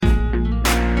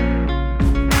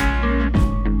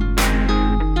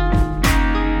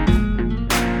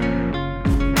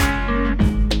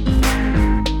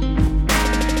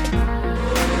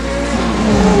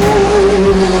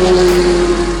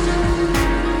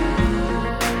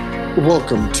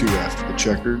Welcome to After the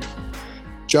Checkered.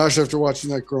 Josh, after watching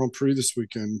that Grand Prix this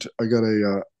weekend, I got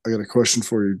a question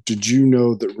for you. Did you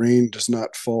know that rain does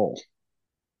not fall?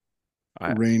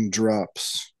 I Rain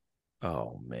drops.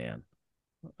 oh man.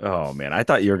 Oh man. I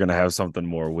thought you were gonna have something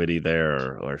more witty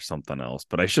there or something else,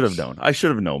 but I should have known. I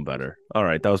should have known better. All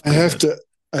right, that was I pretty have good. to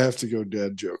I have to go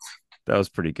dad joke. That was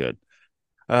pretty good.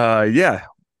 Yeah.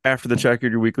 After the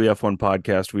Checkered, your weekly F1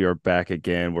 podcast, we are back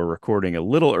again. We're recording a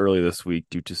little early this week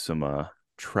due to some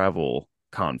travel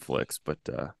conflicts, but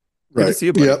good to Right. see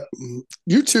you, buddy. Yep.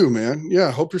 You too, man.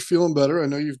 Yeah, hope you're feeling better. I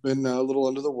know you've been a little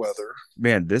under the weather.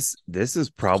 Man, this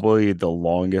is probably the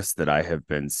longest that I have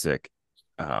been sick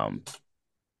um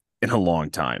in a long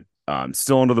time.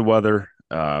 Still under the weather.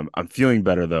 I'm feeling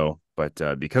better though, but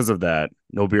because of that,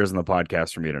 no beers on the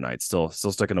podcast for me tonight. Still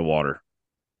sticking to water.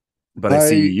 But I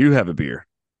see I you have a beer.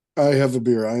 I have a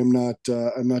beer. I'm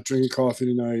not drinking coffee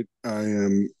tonight. I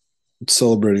am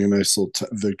celebrating a nice little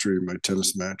victory in my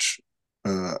tennis match.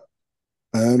 Uh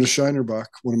I had a Shiner Bock,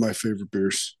 one of my favorite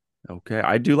beers. Okay,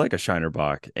 I do like a Shiner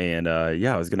Bock, and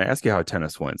yeah, I was gonna ask you how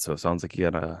tennis went. So it sounds like you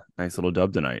got a nice little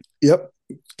dub tonight. Yep.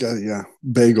 Yeah.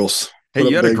 Bagels. Hey,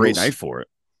 Put you up had a great bagels. night for it.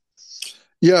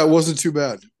 Yeah, it wasn't too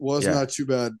bad. Was Yeah, not too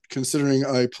bad considering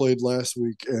I played last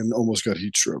week and almost got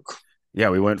heat stroke. yeah,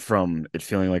 we went from it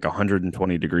feeling like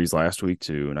 120 degrees last week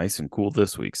to nice and cool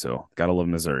this week. So gotta love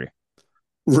Missouri.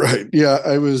 Right. Yeah,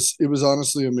 it was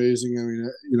honestly amazing. I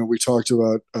mean, we talked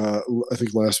about I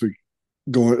think last week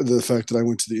going the fact that I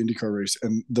went to the Indy Car race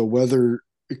and the weather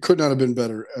it could not have been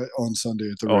better on Sunday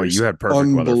at the Oh, you race. had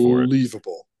perfect weather for it.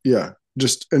 Unbelievable. Yeah.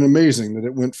 Just an amazing that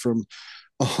it went from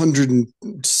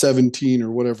 117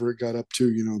 or whatever it got up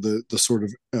to, the sort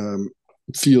of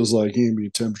feels like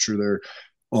ambient temperature there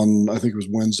on I think it was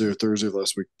Wednesday or Thursday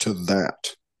last week to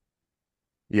that.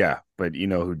 Yeah, but you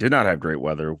know who did not have great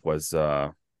weather was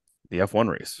the F1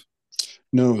 race.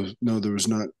 No, no, there was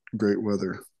not great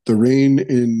weather. The rain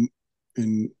in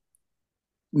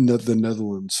the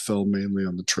Netherlands fell mainly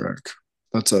on the track.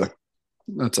 That's a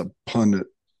that's a pun.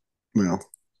 Well,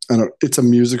 I don't. It's a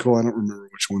musical. I don't remember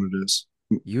which one it is.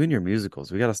 You and your musicals,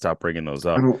 we got to stop bringing those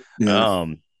I up. don't. Yeah,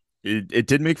 Um, it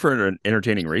did make for an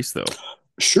entertaining race though,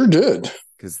 sure did.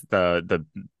 because the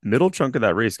middle chunk of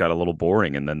that race got a little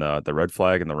boring, and then the red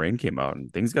flag and the rain came out,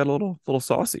 and things got a little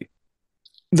saucy.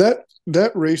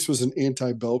 That race was an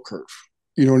anti bell curve.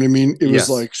 You know what I mean? It was Yes,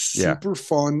 like yeah, super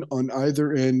fun on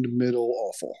either end, middle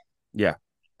awful. yeah,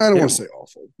 I don't yeah. want It to say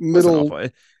awful. wasn't Middle, awful.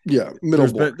 yeah, middle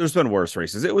There's boring. been worse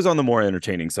races. It was on the more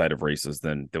entertaining side of races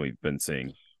than we've been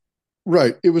seeing.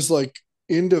 Right. It was like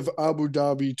end of Abu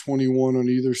Dhabi 21 on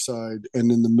either side, and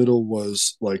in the middle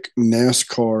was like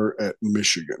NASCAR at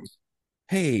Michigan.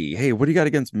 Hey, what do you got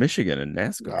against Michigan and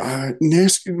NASCAR?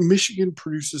 NASCAR Michigan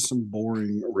produces some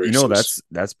boring You know, races.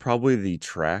 that's probably the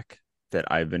track that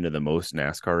I've been to the most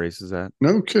NASCAR races at.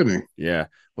 No kidding. Yeah.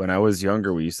 When I was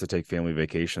younger, we used to take family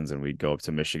vacations and we'd go up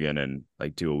to Michigan and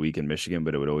like do a week in Michigan,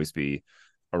 but it would always be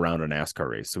around a NASCAR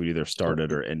race. So we'd either start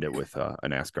it or end it with a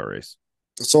NASCAR race.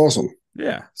 That's awesome.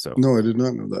 Yeah. So No, I did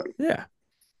not know that. yeah.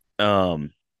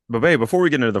 Um, but hey, before we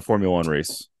get into the Formula One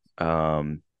race,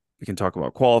 we can talk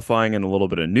about qualifying and a little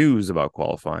bit of news about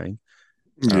qualifying.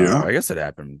 Yeah. I guess it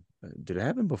happened. Did it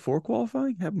happen before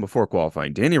qualifying? Happened before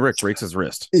qualifying. Danny Rick breaks his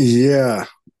wrist. Yeah.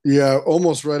 Yeah.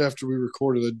 Almost right after we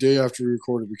recorded, the day after we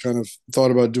recorded, we kind of thought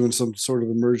about doing some sort of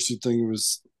emergency thing. It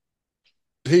was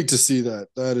hate to see that.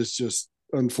 That is just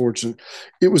unfortunate.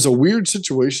 It was a weird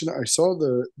situation. I saw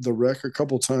the wreck a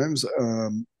couple times,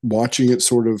 watching it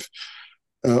sort of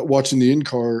watching the in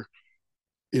car.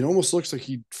 It almost looks like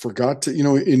he forgot to,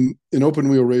 in open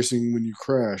wheel racing, when you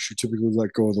crash, you typically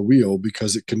let go of the wheel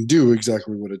because it can do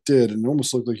exactly what it did. And it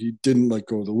almost looked like he didn't let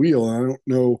go of the wheel. And I don't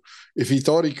know if he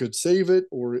thought he could save it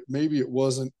or maybe it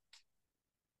wasn't,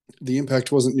 the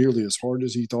impact wasn't nearly as hard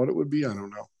as he thought it would be. I don't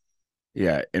know.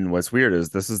 Yeah, and what's weird is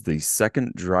this is the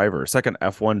second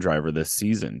F1 driver this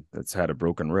season that's had a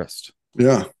broken wrist.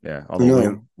 Yeah, Yeah, I although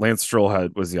know. Lance Stroll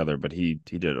was the other, but he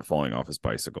did it falling off his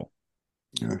bicycle.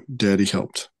 Yeah, Daddy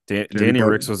helped. Daddy Danny bought.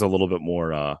 Ricks was a little bit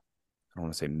more I don't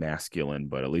want to say masculine,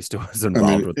 but at least it was I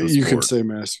involved mean, with the you can sport. say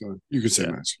masculine. You can say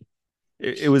Yeah, masculine.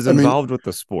 it was I mean, involved with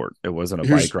the sport. It wasn't a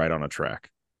bike here's ride on a track.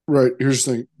 right. Here's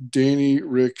the thing. Danny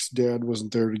Rick's dad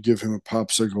wasn't there to give him a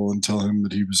popsicle and tell him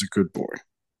that he was a good boy,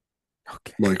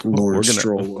 Okay, like we're Lawrence gonna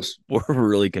Stroll was. we're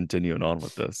really continuing on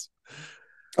with this.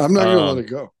 I'm not gonna let Um, it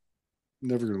go.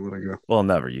 Never gonna let it go. well,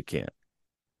 never. You can't.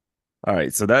 All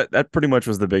right, so that pretty much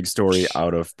was the big story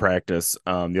out of practice.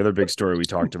 The other big story we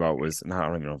talked about was, and I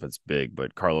don't even know if it's big,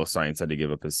 but Carlos Sainz had to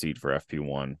give up his seat for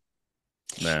FP1.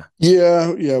 Nah,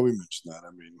 Yeah, yeah, we mentioned that. I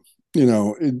mean,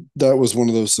 that was one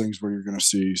of those things where you're going to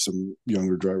see some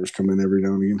younger drivers come in every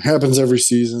now and again. Happens every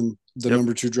season. The Yep.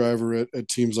 number two driver at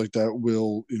teams like that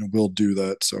will do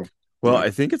that. So, Well, I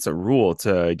think it's a rule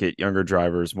to get younger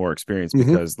drivers more experience hmm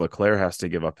because Leclerc has to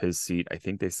give up his seat. I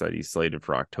think they said he's slated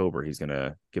for October. He's going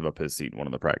to give up his seat in one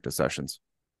of the practice sessions.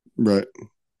 right.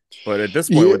 But at this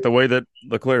point, Yeah, with the way that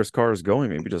Leclerc's car is going,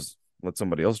 maybe just let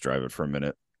somebody else drive it for a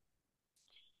minute.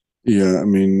 yeah. I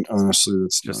mean, honestly,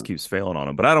 that's Just not keeps failing on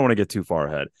him. But I don't want to get too far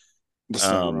ahead. that's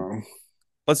not Um, wrong.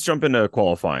 let's jump into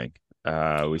qualifying.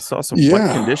 We saw some wet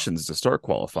Yeah, conditions to start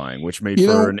qualifying, which made you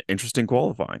for know, an interesting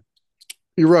qualifying.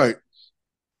 you're right.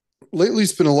 Lately,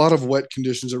 it's been a lot of wet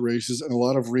conditions at races and a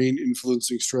lot of rain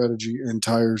influencing strategy and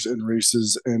tires and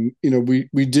races. And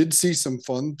we did see some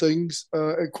fun things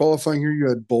at qualifying here. You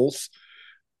had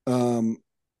um,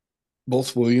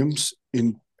 both Williams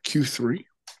in Q3.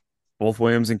 Both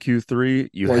Williams in Q3.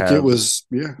 You Like it have was,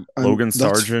 yeah. I'm Logan that's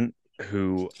Sargent,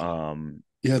 who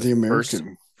yeah, was the the first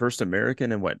American. first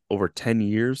American in what over 10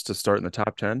 years to start in the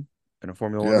top 10 in a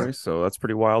Formula One Yeah, race. So that's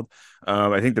pretty wild.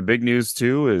 I think the big news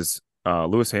too is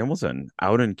Lewis Hamilton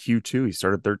out in Q2. He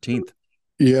started 13th.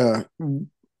 yeah.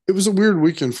 It was a weird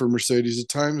weekend for Mercedes. At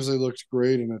times they looked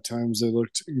great, and at times they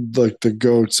looked like the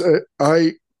goats.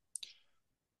 I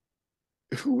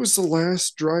who was the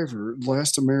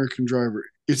last American driver?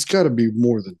 It's got to be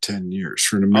more than 10 years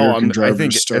for an Oh, American I driver to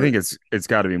think I start. think it's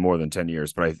got to be more than 10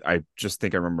 years, but I just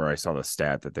think I remember I saw the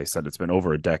stat that they said it's been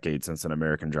over a decade since an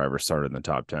American driver started in the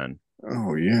top 10.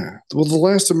 Oh yeah. Well, the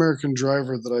last American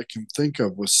driver that I can think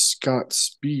of was Scott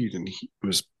Speed, and he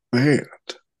was bad.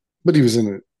 But he was in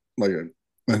it like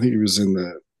I think he was in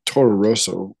the Toro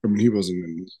Rosso. I mean, he wasn't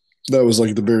in. That was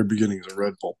like the very beginnings of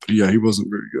Red Bull. But yeah, he wasn't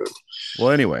very good. Well,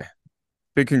 anyway,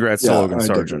 big congrats to Yeah, Logan I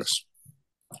Sargent. digress.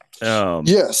 Um,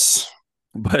 Yes,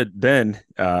 but then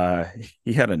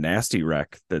he had a nasty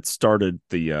wreck that started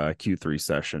the Q3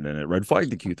 session and it red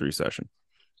flagged the Q3 session.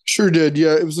 sure did.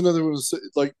 Yeah, it was another one.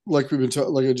 Like we've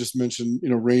been like I just mentioned.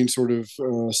 Rain sort of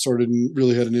started and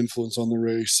really had an influence on the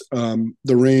race.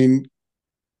 The rain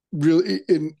really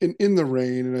in the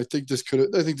rain, and I think this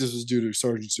was due to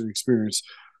Sargent's inexperience.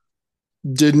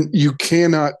 Didn't you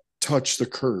cannot touch the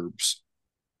curbs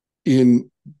in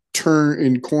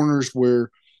in corners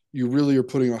where you really are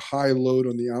putting a high load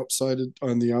on the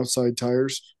outside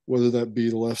tires, whether that be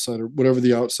the left side or whatever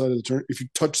the outside of the turn. If you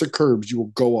touch the curbs, you will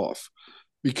go off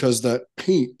because that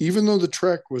paint, even though the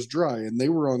track was dry and they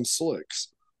were on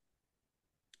slicks,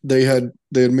 they had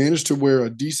managed to wear a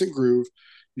decent groove.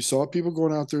 You saw people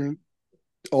going out there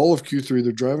all of Q3,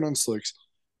 they're driving on slicks,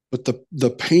 but the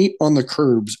paint on the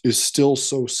curbs is still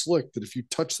so slick that if you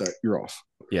touch that, you're off.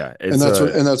 Yeah, And it's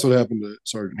that's what happened to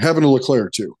Sargent. Happened to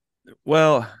Leclerc too.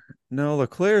 well, no,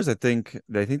 Leclerc's. I think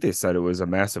they said it was a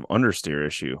massive understeer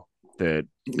issue that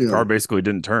the car Yeah. basically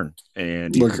didn't turn,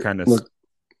 and you Look, could kind of look.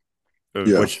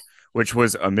 Yeah. which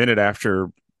was a minute after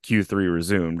Q3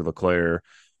 resumed. Leclerc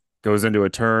goes into a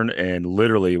turn, and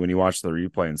literally, when you watch the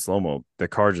replay in slow mo, the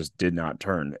car just did not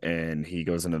turn, and he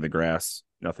goes into the grass.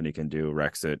 Nothing he can do,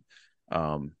 wrecks it.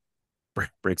 Um,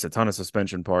 breaks a ton of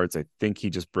suspension parts. I think he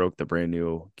just broke the brand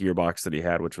new gearbox that he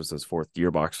had, which was his fourth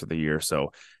gearbox for the year. So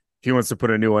if he wants to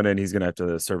put a new one in, he's going to have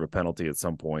to serve a penalty at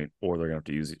some point, or they're going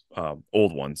to have to use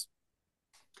old ones.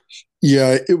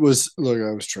 Yeah. It was. Look,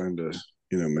 I was trying to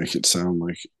make it sound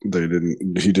like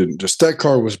he didn't just that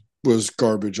car was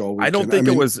garbage all I don't weekend. I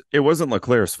think mean, it wasn't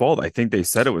Leclerc's fault. I think they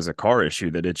said it was a car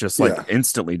issue that it just like yeah.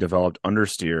 instantly developed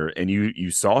understeer, and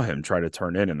you saw him try to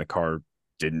turn in, and the car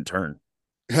didn't turn.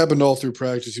 It happened all through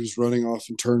practice. He was running off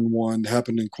in turn one. It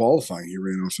happened in qualifying. He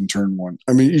ran off in turn one.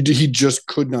 I mean, he just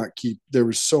could not keep. There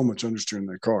was so much understeer in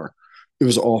that car. It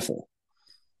was awful.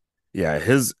 Yeah,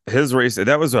 his race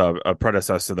that was a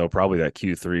predecessor though, probably that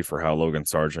Q3 for how Logan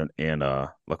Sargent and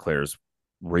Leclerc's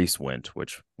race went,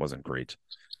 which wasn't great.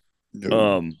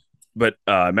 No. Um, but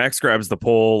Max grabs the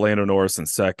pole, Lando Norris in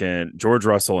second, George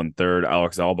Russell in third,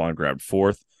 Alex Albon grabbed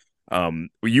fourth.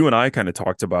 You and I kind of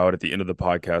talked about at the end of the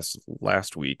podcast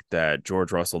last week that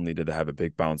George Russell needed to have a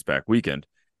big bounce back weekend,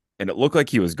 and it looked like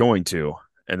he was going to,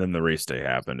 and then the race day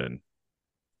happened, and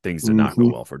things did not go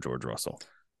Mm-hmm. well for George Russell.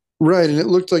 Right, and it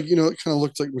looked like it kind of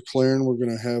looked like McLaren were going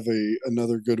to have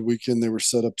another good weekend. They were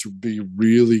set up to be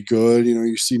really good.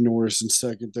 You see Norris in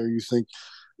second there. You think,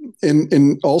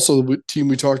 and also the team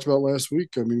we talked about last week.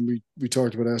 I mean, we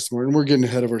talked about Aston Martin. We're getting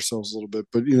ahead of ourselves a little bit,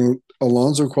 but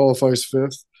Alonso qualifies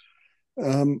fifth.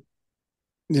 Um,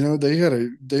 they had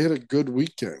a good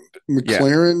weekend. Yeah,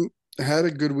 McLaren had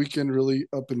a good weekend really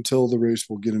up until the race.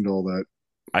 We'll get into all that,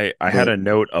 I had but a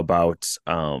note about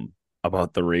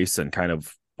the race and kind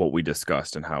of what we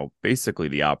discussed and how basically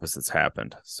the opposites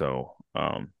happened. So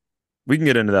We can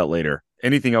get into that later.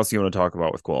 Anything else you want to talk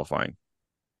about with qualifying?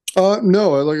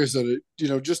 No, like I said,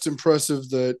 just impressive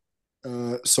that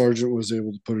Sargent was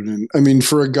able to put it in. I mean,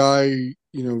 for a guy,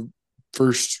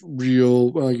 first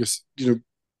real, well, I guess,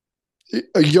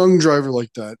 a young driver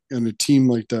like that and a team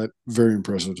like that, very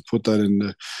impressive to put that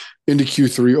into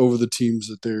Q3 over the teams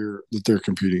that they're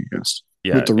competing against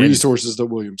with Yeah, the and resources that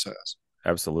Williams has.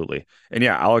 absolutely. And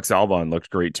yeah, Alex Albon looked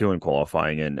great too in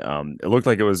qualifying. And it looked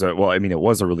like it was well, I mean, it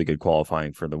was a really good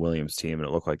qualifying for the Williams team. And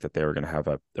it looked like that they were going to have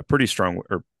a pretty strong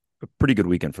or a pretty good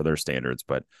weekend for their standards.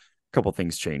 But a couple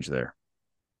things changed there.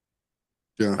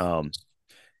 Yeah. Um,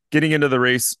 Getting into the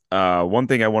race, one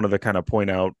thing I wanted to kind of point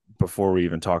out before we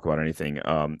even talk about anything,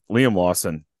 Liam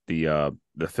Lawson, the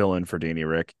fill in for Danny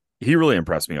Rick, he really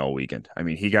impressed me all weekend. I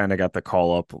mean, he kind of got the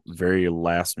call up very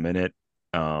last minute,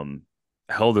 um,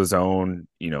 held his own,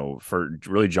 for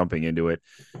really jumping into it.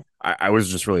 I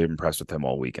was just really impressed with him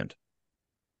all weekend.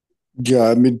 Yeah,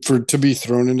 I mean, for to be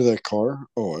thrown into that car,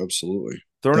 oh, absolutely.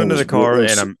 Thrown That into was the car,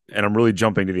 that and was I'm really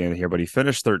jumping to the end here, but he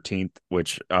finished 13th,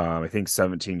 which I think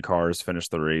 17 cars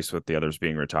finished the race with the others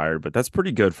being retired. But that's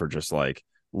pretty good for just like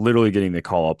literally getting the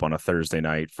call up on a Thursday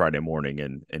night, Friday morning,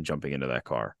 and jumping into that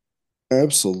car.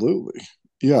 absolutely.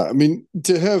 Yeah, I mean,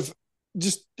 to have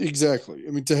just exactly.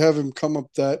 I mean, to have him come up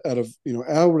that out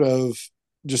of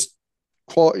just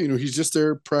quality. He's just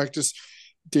there practice.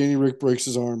 Danny Rick breaks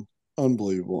his arm.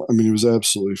 Unbelievable. I mean, it was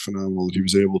absolutely phenomenal that he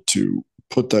was able to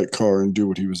put that car and do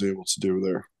what he was able to do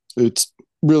there. It's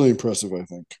really impressive, I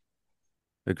think.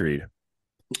 Agreed.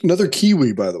 Another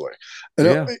Kiwi, by the way. I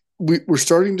know Yeah. we're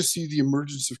starting to see the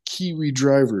emergence of Kiwi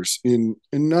drivers in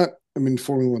not. I mean,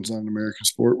 Formula One's not an American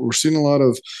sport. We're seeing a lot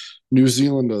of New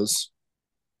Zealanders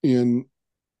in.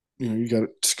 You got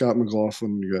Scott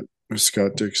McLaughlin, you got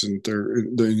Scott Dixon. They're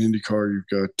in Indy Car. You've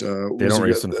got They was don't it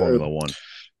race in got Formula One.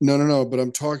 no, no, no. But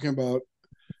I'm talking about.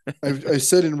 I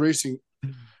said in racing,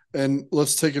 and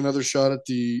let's take another shot at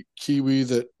the Kiwi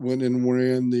that went and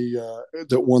ran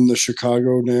that won the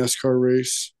Chicago NASCAR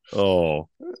race. Oh,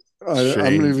 I'm not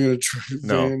Shane. even going to try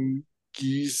No, Van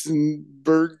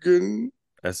Giesenbergen,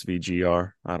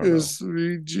 SVGR. I don't know.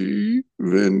 SVG,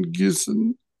 Van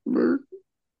Giesenberg.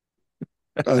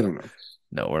 I don't know.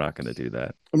 No, we're not going to do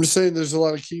that. I'm just saying there's a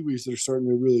lot of Kiwis that are starting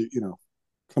to really,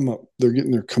 come up. They're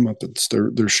getting their comeuppance.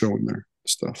 They're showing their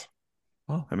stuff.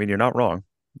 Well, I mean, you're not wrong.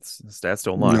 Stats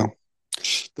don't lie. No,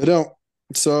 they don't.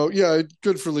 So yeah,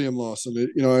 good for Liam Lawson.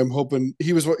 I'm hoping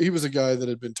he was a guy that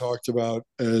had been talked about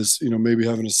as maybe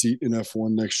having a seat in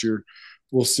F1 next year.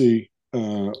 We'll see.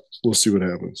 We'll see what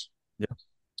happens. Yeah.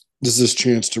 This is his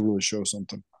chance to really show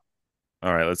something.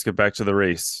 All right, let's get back to the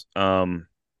race.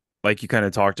 Like you kind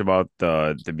of talked about,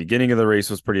 the beginning of the race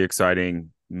was pretty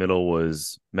exciting. Middle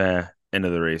was meh. End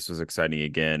of the race was exciting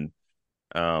again.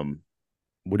 Um,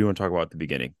 what do you want to talk about at the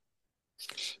beginning?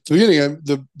 The beginning,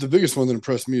 the biggest one that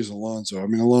impressed me is Alonso. I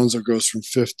mean, Alonso goes from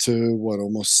fifth to what,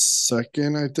 almost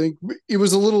second, I think. It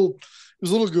was a little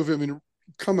goofy. I mean,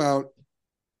 come out,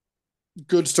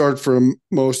 good start for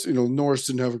most. Norris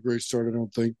didn't have a great start, I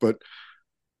don't think, but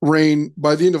rain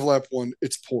by the end of lap one,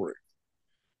 it's pouring,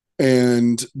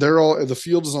 and the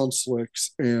field is on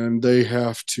slicks, and they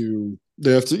have to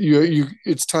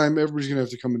it's time. Everybody's gonna have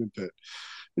to come in and pit.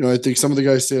 I think some of the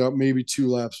guys stayed out maybe 2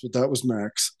 laps, but that was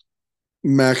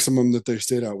maximum that they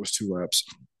stayed out was 2 laps.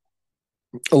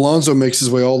 Alonso makes his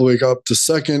way all the way up to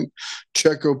second.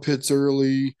 Checo pits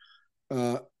early.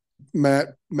 Uh,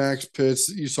 Max pits.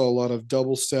 You saw a lot of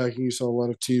double stacking. You saw a lot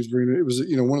of teams bringing it. It was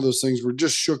one of those things where it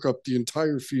just shook up the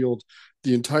entire field,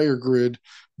 the entire grid.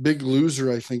 Big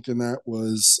loser, I think, in that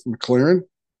was McLaren.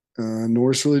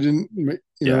 Norris really didn't.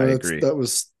 Yeah, I That's agree. that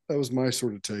was my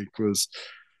sort of take was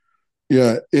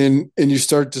yeah, and you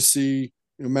start to see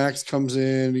Max comes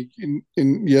in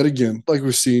and yet again, like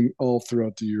we've seen all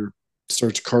throughout the year,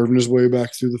 starts carving his way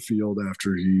back through the field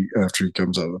after he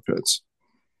comes out of the pits.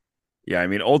 Yeah, I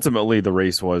mean, ultimately the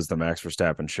race was the Max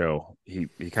Verstappen show. He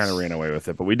kind of ran away with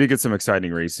it, but we did get some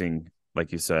exciting racing,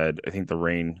 like you said. I think the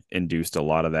rain induced a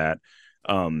lot of that.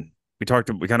 Um, we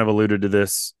kind of alluded to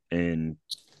this in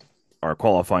our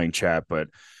qualifying chat, but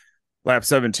lap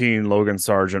 17, Logan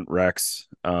Sargent Rex.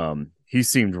 He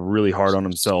seemed really hard on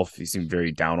himself. He seemed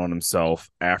very down on himself.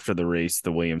 After the race,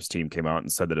 the Williams team came out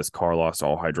and said that his car lost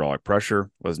all hydraulic pressure,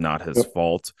 was not his Yep.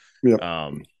 fault. Yep.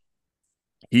 Um,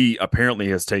 he apparently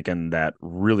has taken that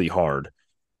really hard,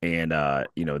 and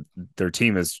their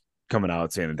team is coming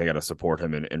out saying that they got to support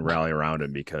him and rally around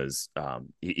him because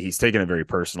he's taken it very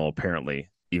personal apparently,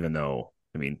 even though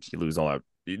I mean you lose all that,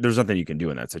 there's nothing you can do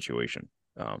in that situation,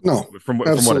 No, from what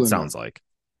it absolutely not. sounds like.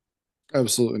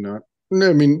 Absolutely not.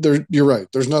 I mean, you're right.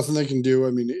 There's nothing they can do.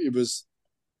 I mean, it was.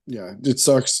 Yeah, it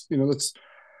sucks. That's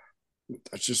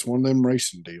just one of them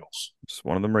racing deals. Just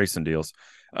one of them racing deals.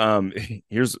 Um,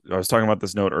 here's I was talking about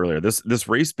this note earlier. This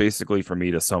race basically for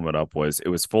me to sum it up was it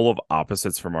was full of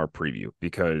opposites from our preview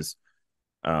because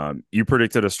you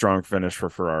predicted a strong finish for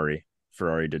Ferrari.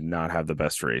 Ferrari did not have the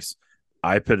best race.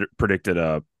 I predicted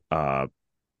a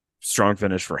strong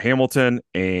finish for Hamilton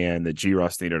and that G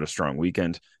Russ needed a strong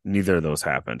weekend. Neither of those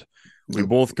happened. We Nope.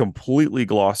 both completely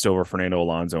glossed over Fernando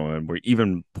Alonso, and we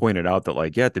even pointed out that,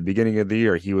 like, yeah, at the beginning of the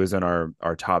year, he was in our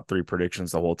top three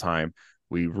predictions the whole time.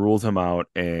 We ruled him out,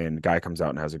 and guy comes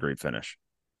out and has a great finish.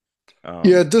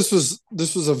 Yeah, Um, this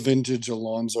was a vintage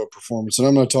Alonso performance, and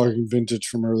I'm not talking vintage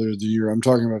from earlier the year. I'm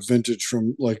talking about vintage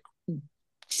from like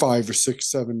 5 or 6,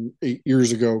 7, 8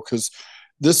 years ago. Because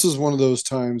this is one of those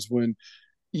times when,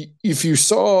 if you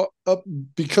saw up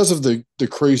because of the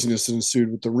craziness that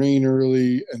ensued with the rain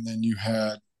early, and then you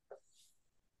had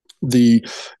the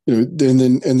and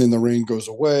then the rain goes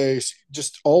away.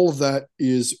 Just all of that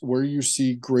is where you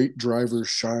see great drivers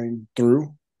shine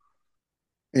through,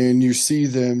 and you see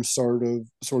them sort of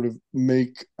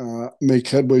make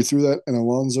headway through that. And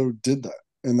Alonso did that,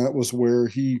 and that was where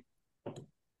he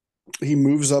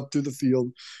moves up through the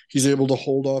field. He's able to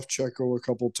hold off Checo a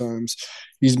couple times.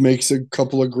 He makes a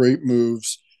couple of great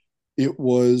moves. It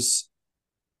was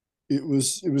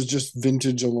just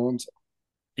vintage Alonso.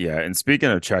 yeah, and speaking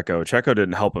of Checo, Checo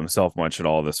didn't help himself much at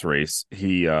all this race.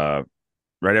 He right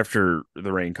after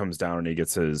the rain comes down and he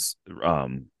gets his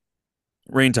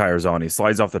rain tires on. He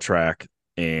slides off the track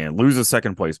and loses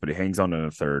second place, but he hangs on in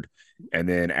a third. And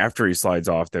then after he slides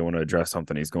off, they want to address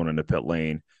something. He's going into pit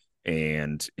lane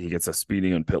and he gets a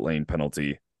speeding and pit lane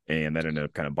penalty. And that ended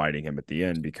up kind of biting him at the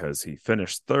end because he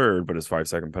finished third, but his 5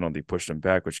 second penalty pushed him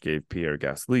back, which gave Pierre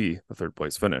Gasly the third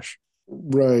place finish.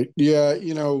 Right. Yeah.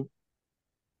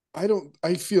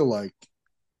 I feel like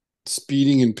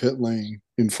speeding in pit lane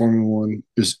in Formula One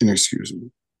is inexcusable.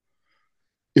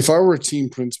 If I were a team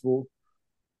principal,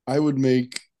 I would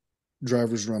make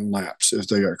drivers run laps if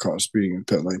they got caught speeding in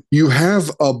pit lane. You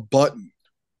have a button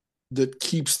that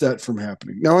keeps that from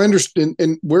happening. Now I understand,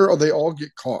 and where they all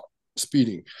get caught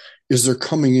speeding is they're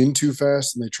coming in too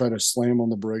fast and they try to slam on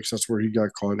the brakes. That's where he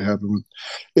got caught. It happened with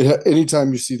it.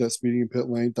 Anytime you see that speeding in pit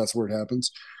lane, that's where it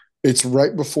happens. It's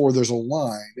right before there's a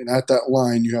line, and at that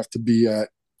line you have to be at,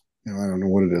 I don't know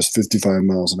what it is, 55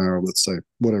 miles an hour, let's say,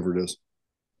 whatever it is,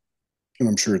 and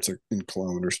I'm sure it's in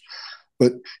kilometers,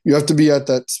 but you have to be at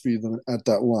that speed limit at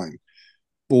that line.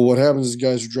 Well, what happens is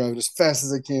guys are driving as fast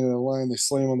as they can in a line. They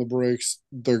slam on the brakes.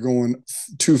 They're going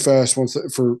too fast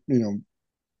for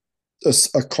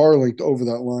a car length over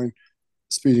that line.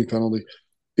 Speeding penalty.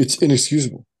 It's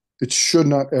inexcusable. It should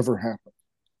not ever happen,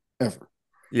 ever.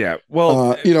 Yeah.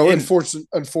 Well, in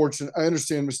Unfortunate. I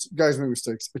understand guys make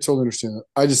mistakes. I totally understand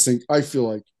that. I feel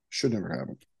like should never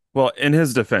happen. in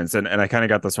his defense, and I kind of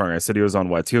got this wrong. I said he was on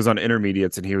wets. He was on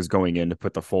intermediates, and he was going in to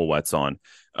put the full wets on.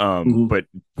 Mm-hmm. But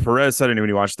Perez said, when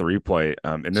you watch the replay,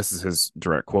 and this is his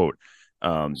direct quote: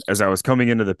 "As I was coming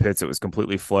into the pits, it was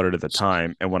completely flooded at the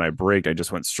time, and when I braked, I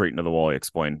just went straight into the wall." He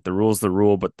explained, "The rule's the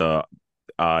rule, but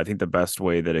I think the best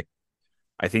way that it,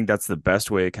 I think that's the best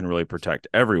way it can really protect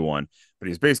everyone." But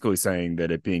he's basically saying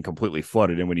that it being completely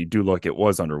flooded, and when you do look, it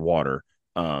was underwater.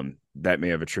 That may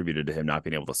have attributed to him not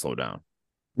being able to slow down.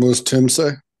 What does Tim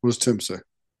say? What does Tim say?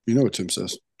 You know what Tim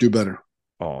says. Do better.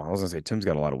 Oh, I was gonna say Tim's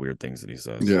got a lot of weird things that he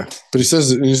says. Yeah. But he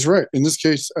says it, and he's right. In this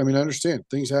case, I mean, I understand.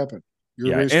 Things happen. You're a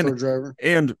Yeah, race car driver.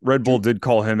 and Red Bull did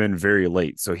call him in very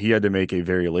late, so he had to make a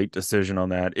very late decision on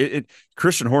that.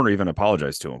 Christian Horner even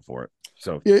apologized to him for it.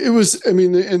 So Yeah, it was. I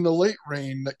mean, in the late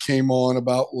rain that came on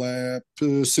about lap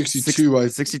 62,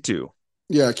 62.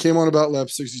 yeah, it came on about lap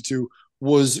 62,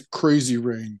 was crazy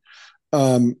rain.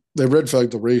 They red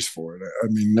flagged the race for it. I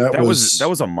mean, that That was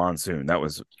was a monsoon. That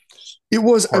was it.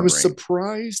 Was I hard was rain.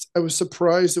 surprised. I was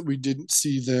surprised that we didn't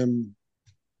see them.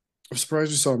 I'm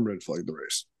surprised we saw them red flag the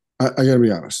race. I got to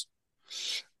be honest.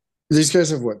 These guys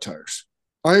have wet tires.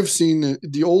 I've seen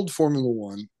the old Formula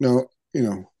One. Now,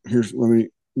 here's let me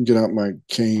get out my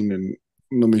cane and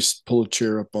let me pull a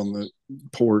chair up on the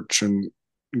porch and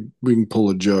we can pull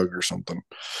a jug or something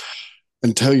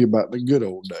and tell you about the good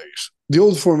old days. The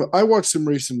old Formula. I watched them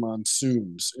racing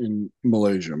monsoons in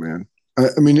Malaysia, man.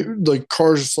 I mean, like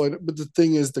cars are sliding, but the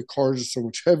thing is, the cars are so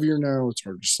much heavier now. It's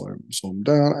hard to slow them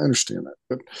down. I understand that,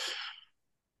 but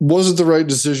was it the right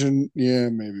decision? Yeah,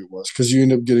 maybe it was, because you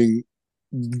end up getting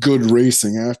good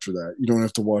racing after that. You don't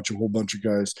have to watch a whole bunch of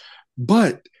guys.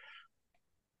 But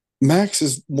Max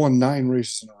has won 9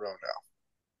 races in a row now,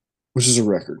 which is a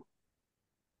record.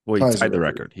 Well, he Ties the tied the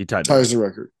record. record. He tied the Ties the record.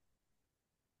 record.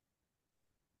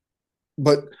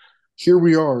 But here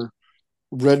we are.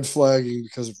 red flagging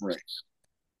because of rain.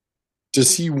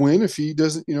 Does he win if he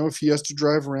doesn't, if he has to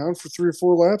drive around for 3 or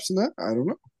 4 laps in that? I don't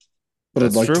know, but I'd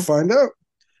That's like to true. find out.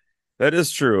 That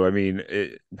is true. I mean,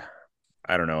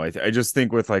 I don't know. I just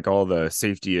think with like all the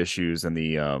safety issues and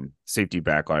the safety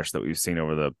backlash that we've seen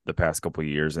over the past couple of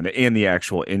years, and the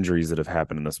actual injuries that have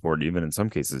happened in the sport, even in some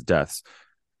cases deaths,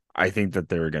 I think that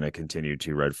they're going to continue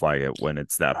to red flag it when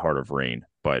it's that hard of rain.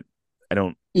 But I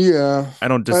don't Yeah, I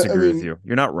don't I disagree with mean, you.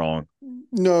 You're not wrong.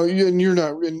 no, and you're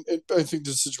not. And I think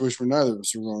the situation where neither of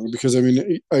us are wrong because I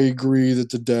mean, I agree that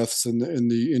the deaths and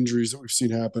the injuries that we've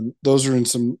seen happen, those are in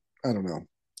some. I don't know.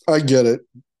 I get it.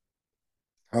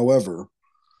 However,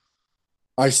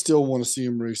 I still want to see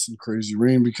him race in crazy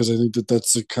rain because I think that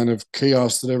that's the kind of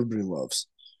chaos that everybody loves.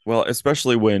 Well,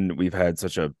 especially when we've had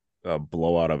such a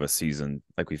blowout of a season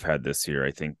like we've had this year,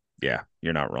 I think, yeah,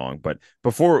 you're not wrong. But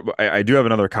before I do have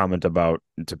another comment about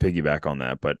to piggyback on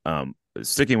that, but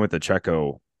sticking with the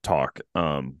Checo talk,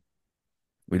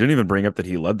 we didn't even bring up that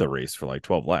he led the race for like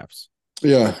 12 laps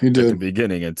Yeah, he at the did.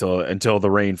 beginning until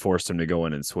the rain forced him to go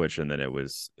in and switch, and then it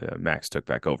was Max took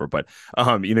back over. But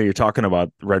you're talking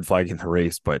about red flagging the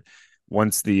race, but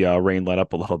once the rain let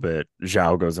up a little bit,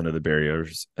 Zhao goes into the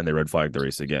barriers and they red flag the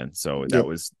race again. So that Yep.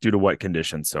 was due to wet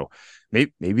conditions. So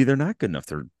maybe they're not good enough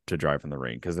to drive in the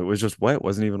rain because it was just wet, it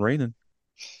wasn't even raining.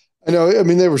 I know. I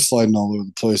mean, they were sliding all over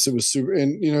the place. It was super,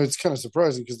 and it's kind of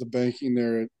surprising because the banking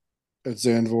there at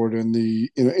Zandvoort and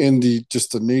the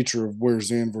just the nature of where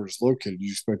Zandvoort is located,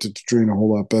 you expect it to drain a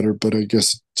whole lot better, but I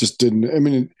guess it just didn't. I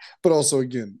mean, but also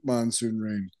again, monsoon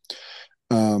rain.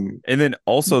 Um, And then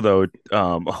also though,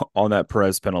 on that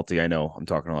Perez penalty, I know I'm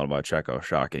talking a lot about Checo,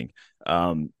 shocking.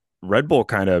 Red Bull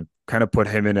kind of put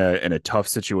him in a tough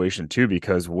situation too,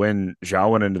 because when Zhao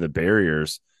went into the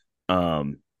barriers,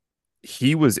 um,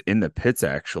 he was in the pits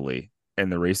actually,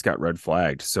 and the race got red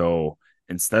flagged. So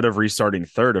instead of restarting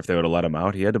third, if they would have let him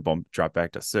out, he had to drop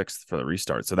back to sixth for the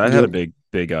restart. So that had a yep.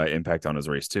 big impact on his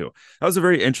race too. That was a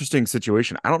very interesting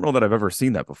situation. I don't know that I've ever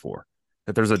seen that before.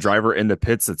 That there's a driver in the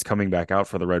pits that's coming back out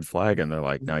for the red flag, and they're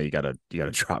like, "No, you gotta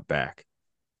drop back."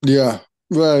 Yeah.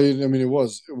 Well, I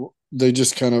mean, they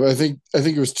just kind of. I think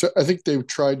it was. I think they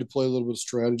tried to play a little bit of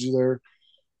strategy there.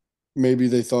 Maybe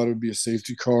they thought it would be a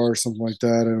safety car or something like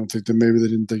that. I don't think that maybe they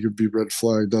didn't think it would be red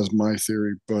flag. That's my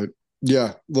theory, but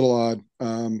yeah, a little odd.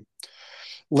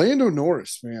 Lando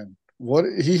Norris, man, what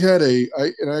he had I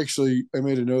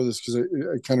made a note of this because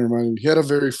I kind of reminded me he had a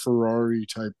very Ferrari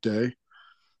type day.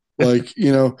 Like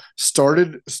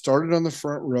started on the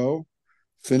front row,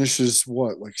 finishes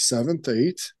what like seventh,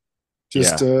 eighth,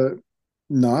 just Yeah,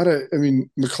 not a. I mean,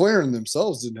 McLaren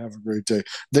themselves didn't have a great day.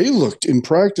 They looked in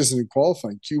practice and in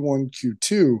qualifying Q1,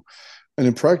 Q2, and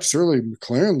in practice early,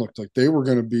 McLaren looked like they were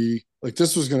going to be like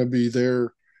this was going to be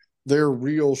their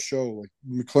real show. Like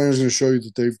McLaren's going to show you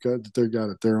that they got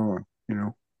it. They're on.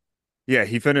 yeah.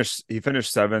 He finished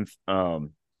seventh.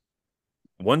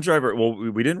 One driver. Well,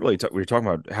 we didn't really talk. We were talking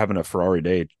about having a Ferrari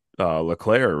day.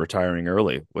 Leclerc retiring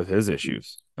early with his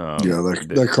issues. Yeah,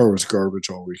 that car was garbage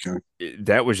all weekend.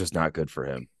 That was just not good for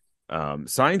him.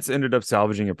 Science ended up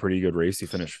salvaging a pretty good race. He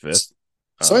finished fifth.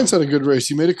 Science Um, had a good race.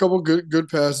 He made a couple good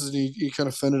passes, and he kind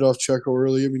of fended off Checo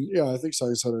early. I mean, yeah, I think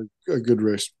Science had a good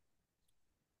race.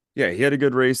 yeah, he had a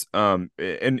good race. And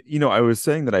I was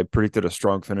saying that I predicted a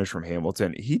strong finish from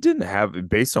Hamilton. He didn't have,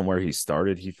 based on where he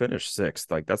started, he finished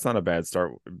sixth. Like that's not a bad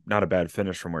start, not a bad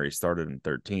finish from where he started in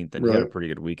 13th, and he had a Right. pretty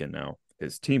good weekend now.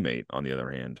 His teammate, on the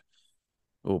other hand,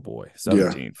 oh boy, Yeah.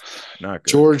 17th, not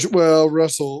good. George, well,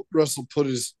 Russell put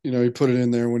he put it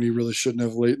in there when he really shouldn't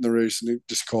have late in the race, and it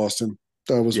just cost him.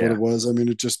 That was what it Yeah, was. I mean,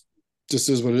 it just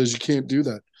is what it is. You can't do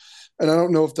that. And I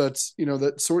don't know if that's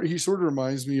that he sort of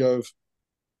reminds me of,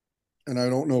 and I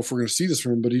don't know if we're going to see this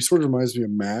from him, but he sort of reminds me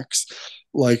of Max,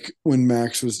 like when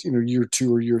Max was year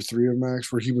two or year three of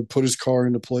Max, where he would put his car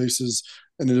into places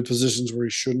and into positions where he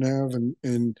shouldn't have,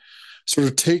 and sort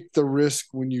of take the risk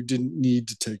when you didn't need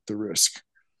to take the risk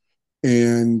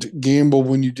and gamble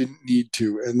when you didn't need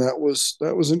to, and that was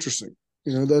interesting.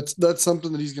 That's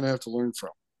something that he's going to have to learn from.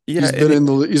 yeah, He's been and in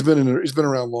the he's been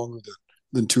around longer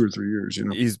than 2 or 3 years.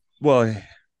 he's well,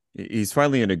 he's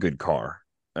finally in a good car.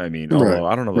 I mean, Right, although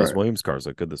I don't know, those right, Williams cars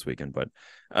look good this weekend, but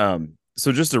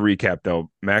so just to recap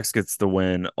though, Max gets the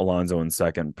win, Alonso in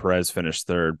second, Perez finished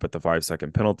third, but the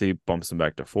 5-second penalty bumps him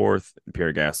back to fourth, and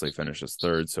Pierre Gasly finishes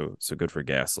third, so good for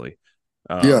Gasly.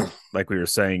 yeah. Like we were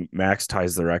saying, Max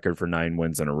ties the record for 9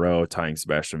 wins in a row, tying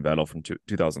Sebastian Vettel from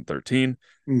 2013.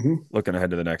 Hmm. Looking ahead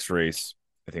to the next race,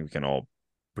 I think we can all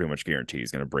pretty much guarantee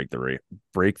he's going to break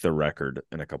the record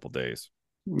in a couple days.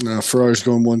 Ferrari's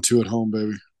going 1-2 at home,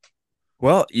 baby.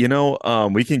 Well,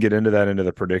 we can get into that into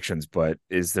the predictions, but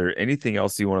is there anything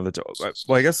else you wanted to?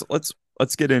 Well, I guess let's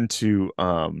get into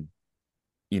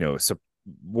so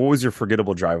what was your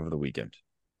forgettable drive of the weekend?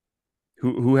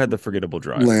 Who had the forgettable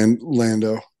drive?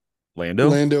 Lando. Lando?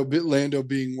 Lando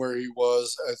being where he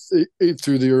was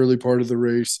through the early part of the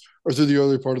race or through the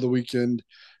early part of the weekend,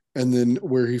 and then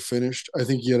where he finished. I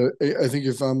think he had I think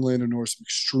if I'm Lando Norris, I'm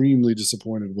extremely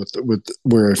disappointed with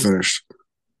where I finished.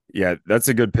 Yeah, that's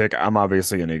a good pick. I'm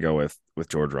obviously going to go with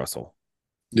George Russell.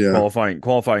 Yeah,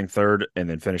 Qualifying third and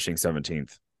then finishing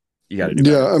 17th. You got to do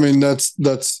yeah. better. I mean, that's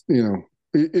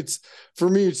it's for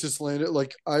me. It's just Lando.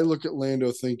 Like I look at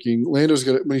Lando, thinking Lando's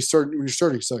got when you're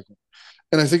starting second,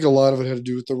 and I think a lot of it had to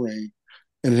do with the rain,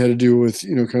 and it had to do with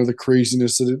kind of the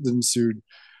craziness that ensued.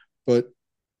 But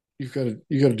you got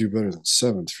to do better than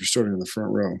seventh if you're starting in the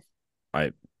front row.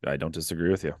 I I don't disagree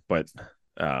with you, but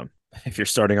um, if you're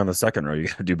starting on the second row, you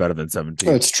got to do better than 17th.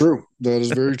 That's true. That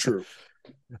is very true.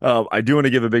 I do want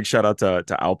to give a big shout out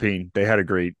to Alpine. They had a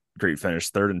great finish,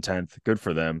 third and 10th. Good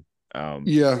for them.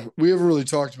 Yeah, we haven't really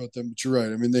talked about them, but you're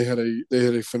right. I mean, they had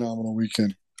a phenomenal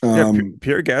weekend. Yeah,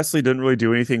 Pierre Gasly didn't really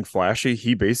do anything flashy.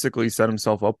 He basically set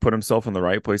himself up, put himself in the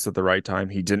right place at the right time.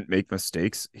 He didn't make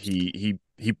mistakes. He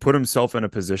put himself in a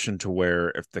position to where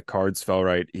if the cards fell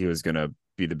right, he was going to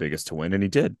be the biggest to win, and he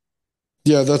did.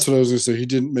 Yeah, that's what I was going to say. He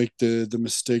didn't make the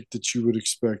mistake that you would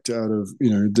expect out of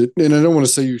and I don't want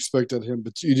to say you expect out of him,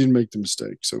 but you didn't make the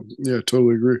mistake. So yeah,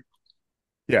 totally agree.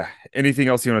 Yeah. Anything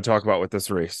else you want to talk about with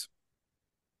this race?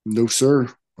 No, sir.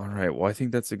 All right. Well, I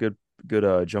think that's a good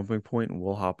jumping point, and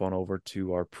we'll hop on over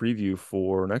to our preview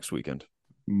for next weekend.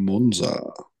 Monza.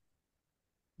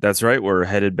 That's right. We're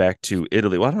headed back to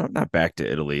Italy. Well, not back to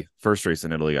Italy. First race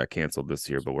in Italy got canceled this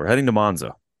year, but we're heading to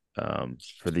Monza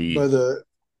for the By the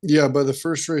by the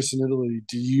first race in Italy,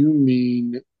 do you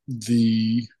mean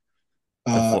the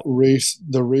the full.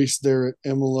 race there at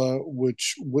Imola,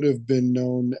 which would have been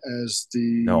known as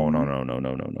No, no, the no, no, no,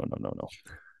 no, no, no, no, no.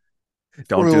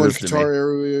 Don't Formula do One this to me. Qatar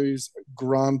Airways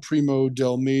Grand Primo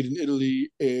del Made in Italy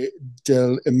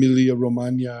del Emilia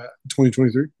Romagna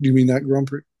 2023. Do you mean that Grand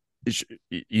Prix?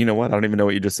 You know what? I don't even know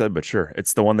what you just said, but sure.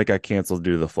 It's the one that got canceled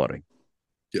due to the flooding.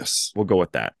 Yes. We'll go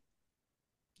with that.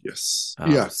 Yes.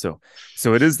 Um, Yeah. so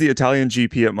so it is the Italian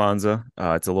GP at Monza.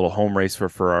 It's a little home race for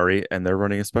Ferrari, and they're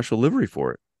running a special livery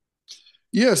for it.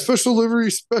 Yeah, special livery,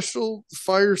 special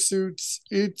fire suits.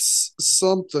 It's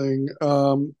something.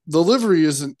 The livery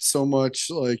isn't so much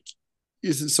of a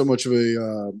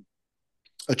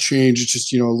change. It's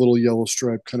just a little yellow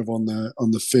stripe kind of on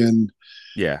the fin,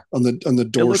 Yeah, on the it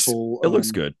looks dorsal it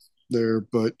looks good. there.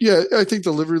 But yeah, I think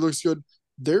the livery looks good.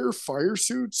 Their fire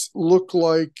suits look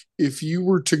like if you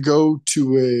were to go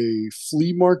to a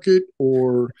flea market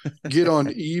or get on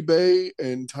eBay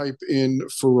and type in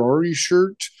Ferrari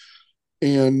shirt,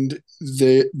 and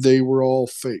they were all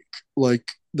fake.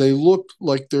 Like they look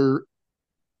like they're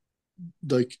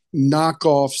like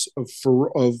knockoffs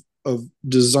of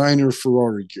designer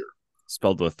Ferrari gear.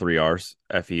 Spelled with three R's,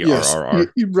 Yes,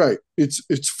 Ferrr. you're right.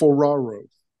 It's Ferraro.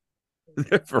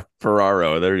 For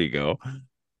Ferraro. There you go.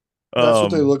 That's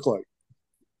what they Um, look like.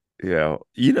 yeah,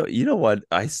 you know what?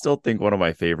 I still think one of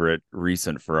my favorite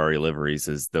recent Ferrari liveries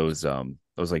is those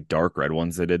like dark red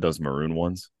ones they did, those maroon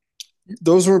ones.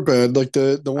 Those weren't bad. Like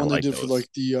the I one they like did for those. like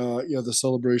the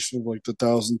celebration of like the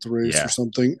thousandth race or Yeah,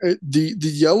 something. The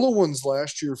yellow ones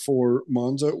last year for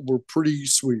Monza were pretty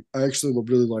sweet. I actually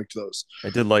really liked those. I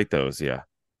did like those. Yeah.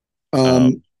 Um,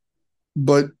 Um,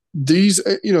 but these,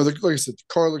 like I said, the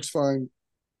car looks fine.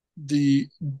 The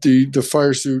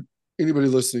fire suit. Anybody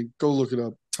listening, go look it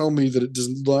up. Tell me that it does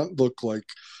not look like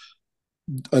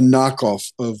a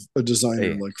knockoff of a designer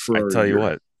hey, like I Ferrari tell you gear.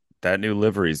 what, that new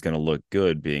livery is going to look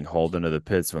good being hauled into the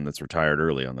pits when it's retired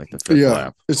early on like the fifth Yeah,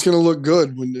 lap. it's going to look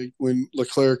good when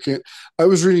Leclerc can't. I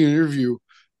was reading an interview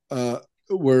uh,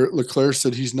 where Leclerc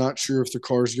said he's not sure if the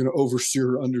car is going to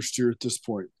oversteer or understeer at this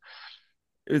point,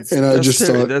 It's and I just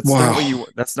thought, wow,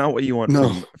 that's not what you want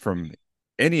no, from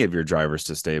any of your drivers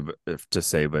to say,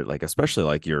 but like especially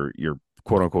like your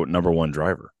quote unquote number one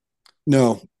driver.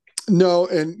 no, no,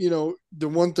 and the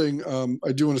one thing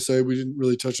I do want to say we didn't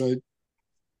really touch on.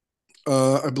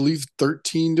 I believe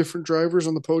 13 different drivers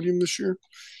on the podium this year,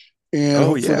 and Oh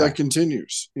hopefully that yeah,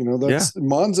 continues. yeah. That's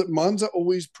Monza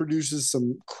always produces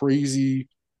some crazy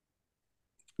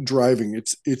driving.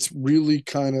 It's really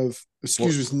kind of Well,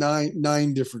 excuse me,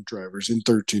 nine different drivers in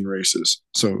 13 races.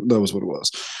 So that was what it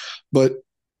was. But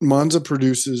Monza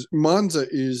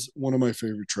is one of my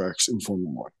favorite tracks in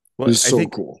Formula One. well, It's so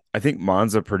cool. I think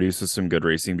Monza produces some good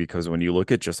racing because when you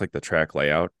look at just like the track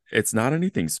layout, it's not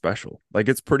anything special. Like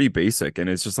it's pretty basic, and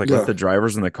it's just like let Yeah. the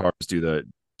drivers and the cars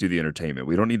do the entertainment.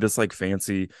 We don't need this like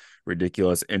fancy,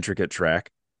 ridiculous, intricate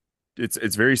track.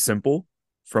 It's very simple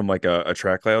from like a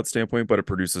track layout standpoint, but it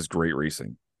produces great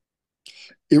racing.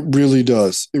 It really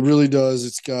does. It really does.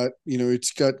 It's got,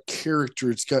 it's got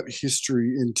character. It's got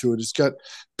history into it. It's got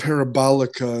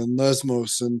Parabolica and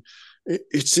Lesmos, and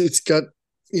it's got,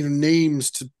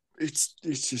 names to.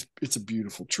 It's a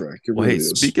beautiful track. It Well, hey, really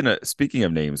is. speaking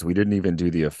of names, we didn't even do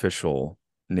the official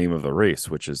name of the race,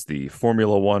 which is the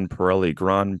Formula One Pirelli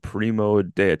Gran Primo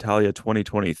d'Italia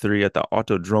 2023 at the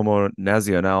Autodromo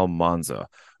Nazionale Monza,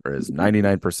 or as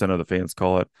 99% of the fans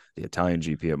call it, the Italian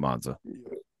GP at Monza.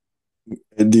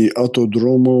 The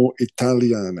Autodromo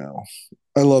Italiano.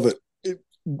 I love it.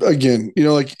 Again,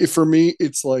 like for me,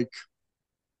 it's like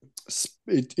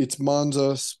it's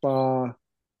Monza, Spa,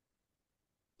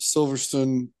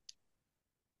 Silverstone.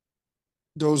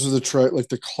 Those are the like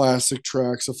the classic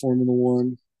tracks of Formula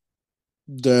One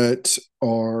that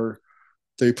are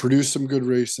they produce some good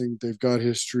racing. They've got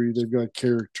history. They've got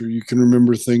character. You can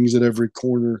remember things at every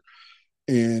corner,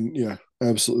 and yeah,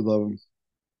 absolutely love them.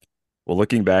 Well,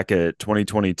 looking back at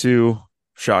 2022,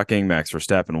 shocking, Max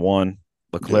Verstappen won, Yeah,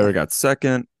 Leclerc got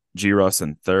second, G. Russ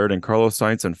in third, and Carlos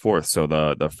Sainz in fourth. So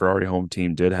the Ferrari home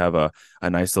team did have a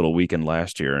nice little weekend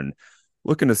last year, and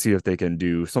looking to see if they can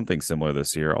do something similar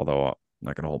this year. Although I'm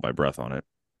not going to hold my breath on it.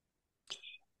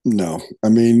 no, I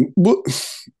mean,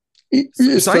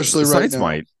 especially right Sainz now.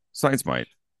 might, Sainz might.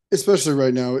 Especially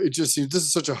right now, it just seems this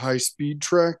is such a high speed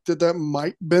track that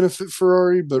might benefit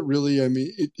Ferrari, but really, I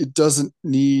mean, it doesn't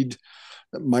need.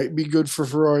 That might be good for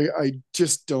Ferrari. I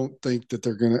just don't think that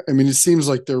they're gonna. I mean, it seems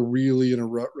like they're really in a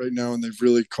rut right now, and they've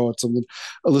really caught something.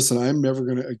 Listen, I'm never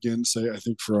gonna again say I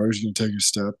think Ferrari's gonna take a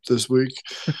step this week.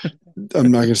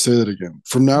 I'm not gonna say that again.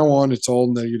 From now on, it's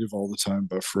all negative all the time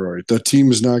about Ferrari. That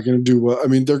team is not gonna do well. I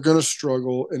mean, they're gonna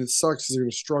struggle, and it sucks. They're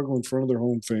gonna struggle in front of their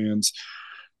home fans.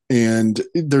 And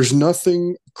there's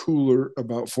nothing cooler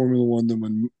about Formula One than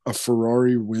when a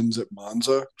Ferrari wins at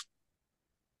Monza.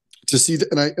 To see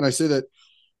that, and I say that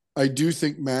I do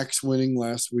think Max winning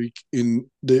last week in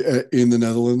the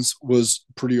Netherlands was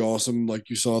pretty awesome. Like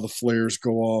you saw the flares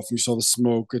go off, you saw the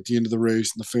smoke at the end of the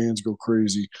race, and the fans go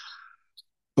crazy.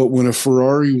 But when a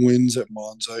Ferrari wins at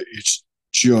Monza, it's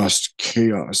just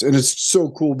chaos, and it's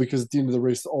so cool because at the end of the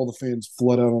race, all the fans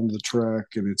flood out onto the track,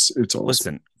 and it's awesome.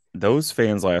 Listen, those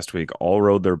fans last week all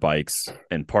rode their bikes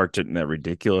and parked it in that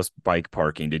ridiculous bike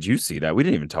parking. Did you see that? We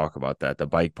didn't even talk about that. The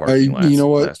bike parking You know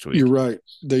last what? last You're week. right.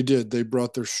 They did. They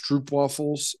brought their Stroop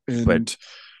waffles But and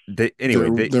they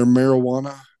anyway, their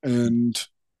marijuana, and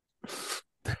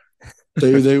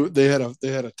they had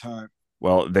a time.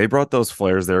 they brought those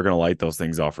flares. They were going to light those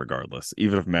things off regardless,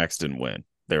 even if Max didn't win.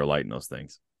 They were lighting those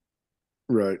things.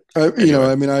 Right. Anyway,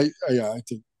 I mean, yeah, I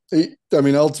think. I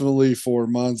mean, ultimately for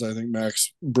Monza, I think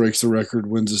Max breaks the record,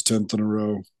 wins his 10th in a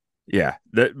row. yeah,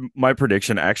 that my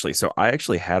prediction actually. So I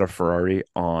actually had a Ferrari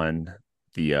on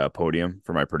the podium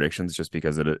for my predictions just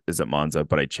because it is at Monza,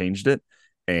 but I changed it,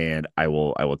 and I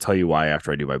will tell you why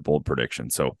after I do my bold prediction.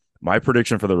 So my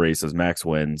prediction for the race is Max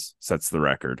wins, sets the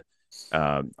record.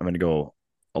 I'm going to go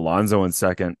Alonso in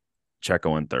second,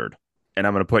 Checo in third, and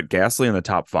I'm going to put Gasly in the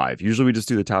top five. Usually we just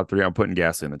do the top three. I'm putting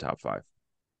Gasly in the top five.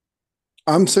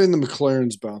 I'm saying the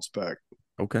McLarens bounce back.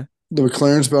 Okay. The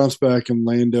McLarens bounce back, and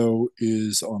Lando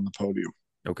is on the podium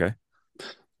Okay.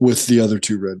 with the other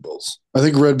two Red Bulls. I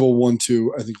think Red Bull won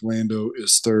two. I think Lando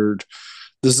is third.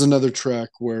 This is another track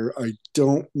where I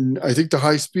don't. I think the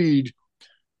high speed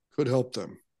could help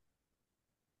them.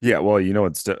 Yeah, well,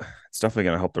 it's definitely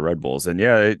going to help the Red Bulls, and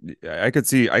yeah, I could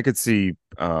see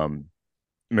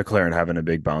McLaren having a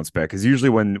big bounce back because usually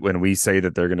when we say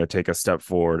that they're going to take a step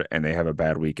forward and they have a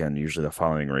bad weekend, usually the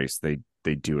following race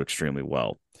they do extremely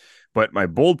well. But my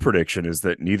bold prediction is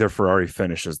that neither Ferrari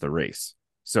finishes the race.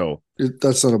 So,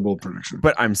 That's not a bold prediction.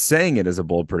 but I'm saying it as a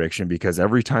bold prediction because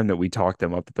every time that we talk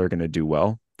them up that they're going to do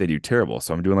well, they do terrible.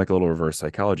 So I'm doing like a little reverse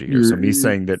psychology here. So me You're,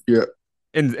 saying that yeah,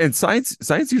 and science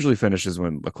usually finishes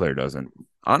when Leclerc doesn't.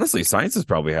 Honestly, science has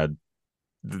probably had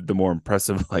the more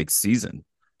impressive like season.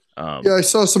 yeah. I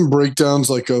saw some breakdowns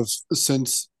like of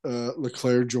since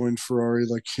Leclerc joined Ferrari,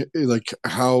 like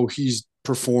how he's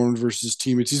performed versus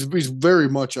teammates. He's very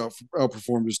much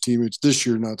outperformed his teammates this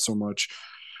year, not so much.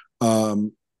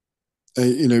 Um,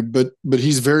 but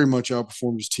he's very much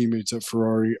outperformed his teammates at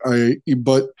Ferrari.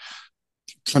 But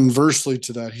conversely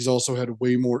to that, he's also had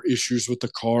way more issues with the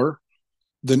car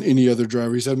than any other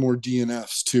driver. He's had more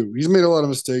DNFs too. He's made a lot of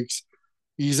mistakes.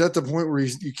 He's at the point where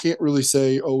you can't really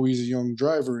say, "Oh, he's a young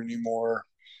driver anymore."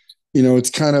 It's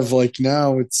kind of like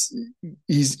now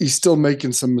he's still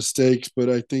making some mistakes, but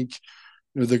I think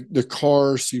the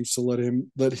car seems to let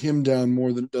him down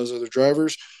more than it does other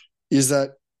drivers. Is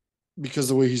that because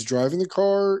the way he's driving the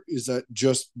car? Is that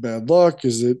just bad luck?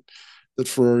 Is it that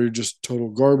Ferrari are just total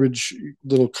garbage?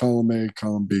 Little column A,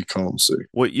 column B, column C.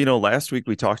 Well, last week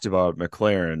we talked about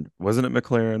McLaren. Wasn't it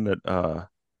McLaren that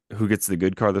who gets the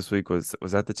good car this week? Was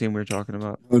that the team we were talking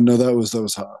about? Oh no, that was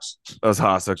Haas. That was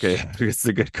Haas. Okay, who gets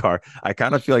the good car? I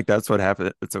kind of feel like that's what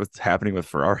happened. That's what's happening with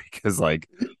Ferrari because like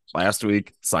last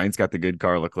week Sainz got the good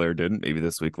car, Leclerc didn't. Maybe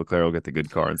this week Leclerc will get the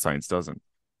good car and Sainz doesn't.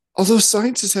 Although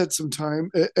Science has had some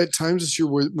time at times this year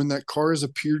when that car has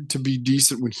appeared to be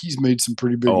decent when he's made some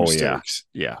pretty big Oh yeah, mistakes.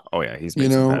 yeah. Oh yeah, he's You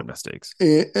made some bad know, mistakes.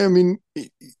 I mean,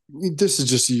 this is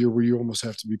just a year where you almost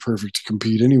have to be perfect to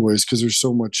compete, anyways, because there's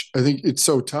so much. I think it's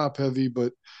so top heavy,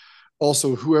 but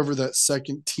also whoever that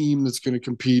second team that's going to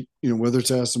compete, whether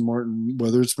it's Aston Martin,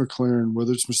 whether it's McLaren,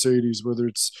 whether it's Mercedes, whether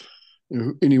it's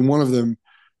any one of them,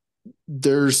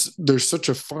 there's such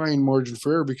a fine margin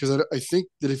for error because I think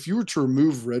that if you were to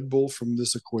remove Red Bull from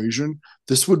this equation,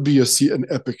 this would be an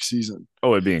epic season,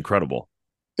 Oh, it'd be incredible.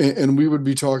 and we would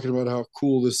be talking about how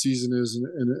cool this season is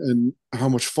and how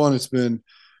much fun it's been.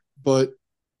 But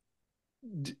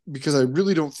because I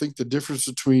really don't think the difference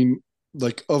between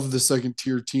like of the second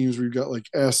tier teams, we've got like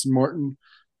Aston Martin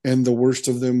and the worst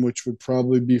of them, which would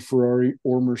probably be Ferrari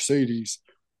or Mercedes.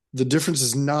 The difference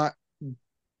is not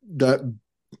that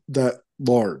that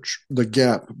large, the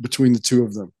gap between the two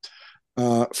of them.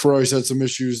 Ferrari's had some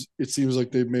issues. It seems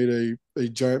like they've made a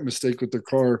giant mistake with their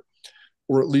car,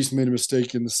 or at least made a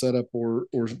mistake in the setup, or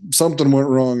something went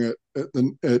wrong at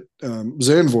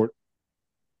Zandvoort.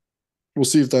 We'll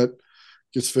see if that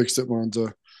gets fixed at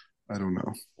Monza. I don't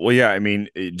know. Well, yeah, I mean,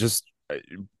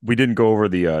 we didn't go over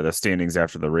the standings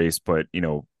after the race, but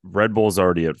Red Bull's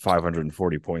already at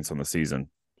 540 points on the season.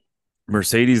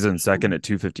 Mercedes in second at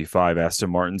 255,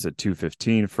 Aston Martin's at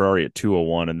 215, Ferrari at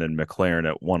 201, and then McLaren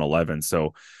at 111.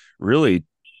 So really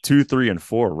 2, 3, and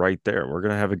 4 right there. We're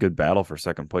going to have a good battle for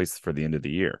second place for the end of the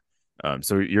year.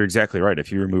 So you're exactly right.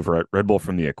 If you remove Red Bull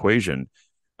from the equation,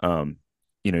 um,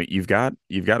 you've got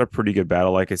a pretty good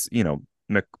battle. Like it's,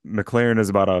 McLaren is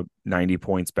about a 90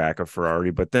 points back of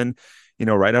Ferrari, but then,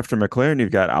 right after McLaren,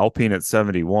 you've got Alpine at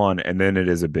 71, and then it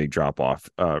is a big drop off,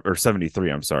 or 73,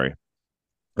 I'm sorry.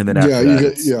 And then Yeah, after you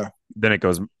that, get yeah, then it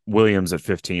goes Williams at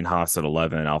 15, Haas at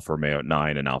 11, Alfa Romeo at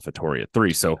 9, and AlphaTauri at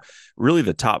 3. So really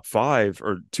the top 5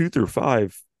 or 2 through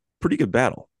 5, pretty good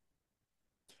battle.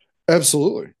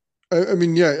 absolutely. I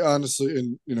mean, yeah, honestly,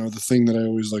 and the thing that I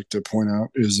always like to point out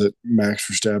is that Max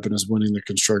Verstappen is winning the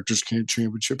constructors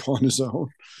championship on his own.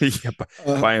 Yeah,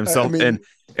 by I himself. mean,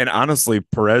 And honestly,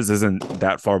 Perez isn't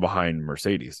that far behind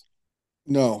Mercedes.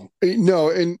 no, no,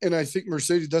 and I think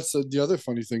Mercedes. That's the other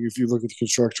funny thing. If you look at the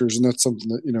constructors, and that's something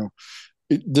that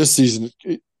this season,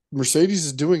 Mercedes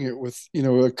is doing it with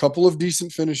a couple of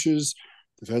decent finishes.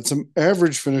 They've had some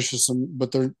average finishes,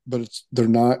 they're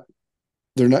not.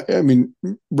 I mean,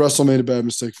 Russell made a bad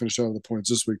mistake, finished out of the points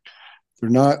this week. They're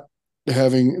not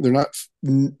They're not.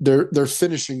 They're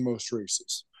finishing most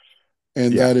races,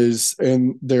 and Yeah.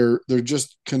 they're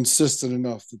just consistent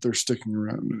enough that they're sticking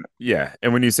around in it. Yeah.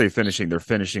 And when you say finishing, they're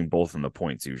finishing both in the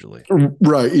points usually.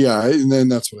 Right. Yeah. And then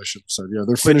that's what I should have said. Yeah.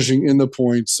 They're But finishing in the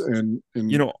points and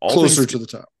all closer things to the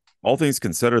top. all things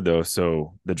considered, though,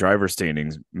 so the driver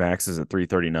standings, Max is at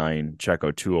 339,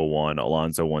 Checo 201,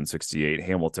 Alonso 168,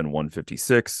 Hamilton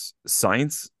 156,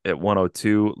 Sainz at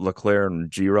 102, Leclerc and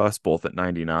Giras both at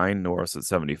 99, Norris at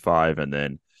 75, and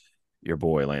then your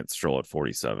boy Lance Stroll at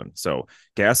 47. So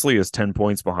Gasly is 10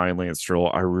 points behind Lance Stroll.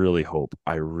 I really hope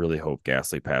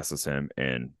Gasly passes him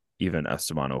and even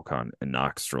Esteban Ocon and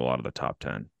knocks Stroll out of the top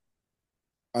 10.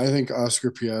 I think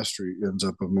Oscar Piastri ends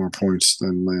up with more points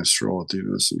than Lance Stroll at the end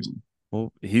of the season.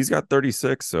 Well, he's got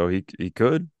 36, so he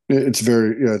could. It's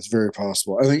very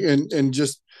possible. I think, and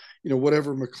just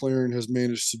whatever McLaren has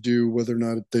managed to do, whether or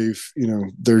not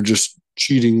they're just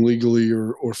cheating legally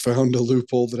or found a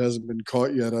loophole that hasn't been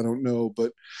caught yet, I don't know.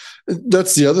 But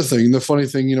that's the other thing. The funny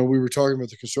thing, we were talking about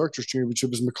the constructors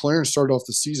championship is McLaren started off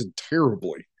the season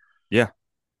terribly, Yeah.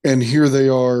 and here they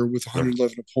are with They're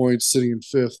 111 points, sitting in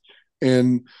fifth.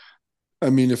 And I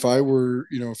mean, if I were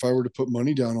to put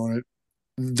money down on it,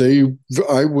 they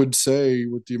I would say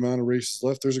with the amount of races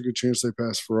left, there's a good chance they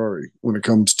pass Ferrari when it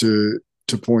comes to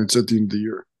points at the end of the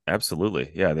year.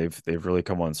 Absolutely. Yeah, they've really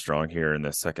come on strong here in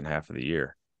the second half of the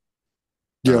year.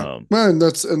 Yeah, man,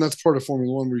 that's part of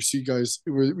Formula One where you see guys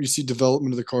where you see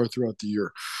development of the car throughout the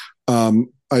year.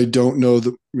 I don't know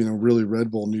that really Red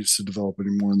Bull needs to develop any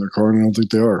more in their car, and I don't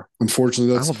think they are.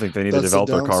 Unfortunately, I that's don't think they need to that's the develop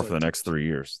their car for downside the to next 3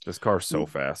 years. This car's so it.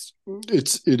 fast.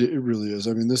 It really is.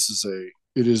 I mean,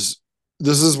 it is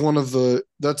this is one of the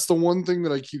that's the one thing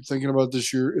that I keep thinking about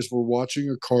this year is we're watching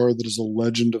a car that is a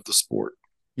legend of the sport.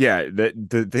 Yeah,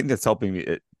 the thing that's helping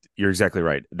me, you're exactly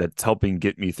right. That's helping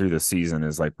get me through the season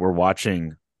is like we're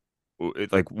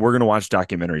gonna watch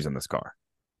documentaries on this car.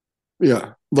 Yeah,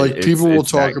 It, like it's people will it's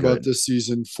talk that about good. this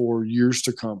season for years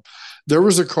to come. There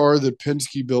was a car that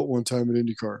Penske built one time at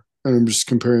IndyCar, and I'm just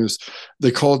comparing this.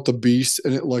 They call it the Beast,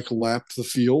 and it like lapped the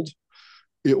field.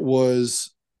 It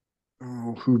was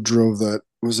who drove that?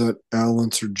 Was that Al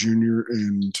Unser Jr.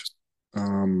 and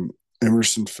um,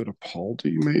 Emerson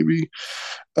Fittipaldi? Maybe.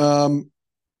 Um,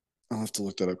 I'll have to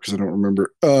look that up because I don't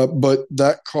remember. But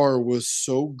that car was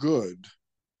so good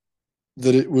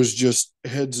that it was just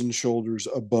heads and shoulders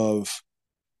above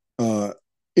uh,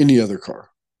 any other car.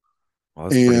 Well,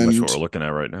 that's pretty much what And we're looking at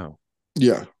right now.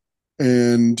 yeah,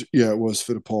 and yeah, it was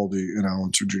Fittipaldi and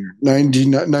Allen Jr.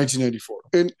 1994,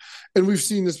 and we've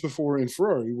seen this before in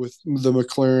Ferrari with the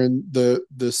McLaren,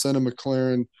 the Senna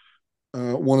McLaren,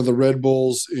 one of the Red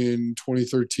Bulls in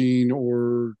 2013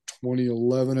 or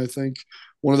 2011, I think.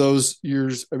 One of those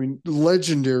years. I mean,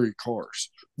 legendary cars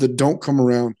that don't come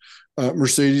around.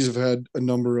 Mercedes have had a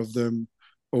number of them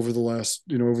over the last,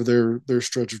 over their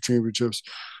stretch of championships.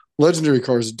 Legendary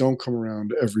cars that don't come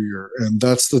around every year, and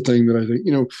that's the thing that I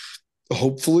think.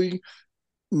 Hopefully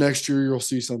next year you'll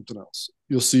see something else.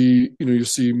 You'll see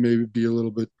maybe be a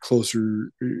little bit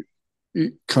closer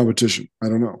competition. I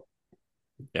don't know.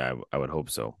 Yeah, I would hope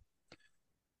so.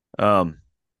 Um,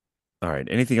 all right.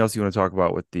 Anything else you want to talk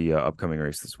about with the upcoming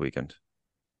race this weekend?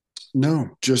 No,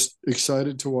 just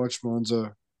excited to watch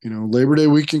Monza. Labor Day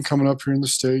weekend coming up here in the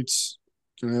States.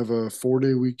 Gonna have a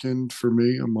 4-day weekend for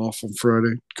me. I'm off on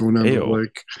Friday, going down to the Ayo,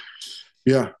 lake.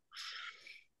 Yeah.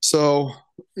 So,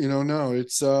 no,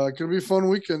 it's gonna be a fun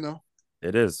weekend though.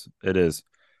 it is. It is.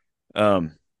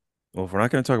 Um, well, if we're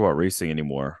not going to talk about racing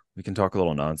anymore, we can talk a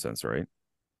little nonsense, right?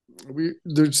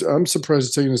 I'm surprised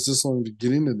it's taking us this long to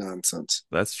get into nonsense.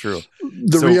 That's true.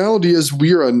 The So reality is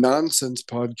we are a nonsense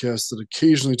podcast that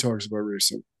occasionally talks about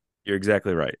racing. you're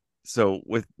exactly right. So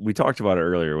with we talked about it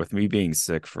earlier, with me being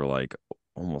sick for like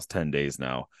almost 10 days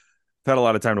now, I've had a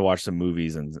lot of time to watch some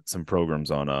movies and some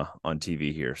programs on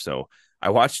TV here. So I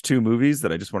watched two movies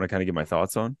that I just want to kind of get my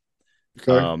thoughts on.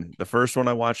 Okay. The first one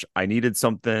I watched, I needed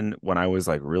something when I was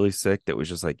like really sick that was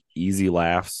just like easy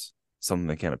laughs, something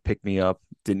that kind of picked me up.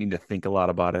 Didn't need to think a lot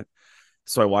about it.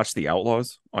 So I watched The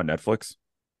Outlaws on Netflix.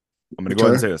 I'm gonna go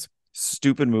ahead and Okay. say this.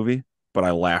 Stupid movie, but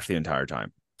I laughed the entire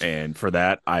time. And for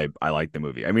that, I like the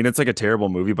movie. I mean, it's like a terrible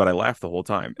movie, but I laughed the whole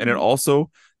time. And it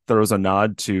also throws a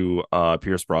nod to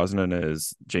Pierce Brosnan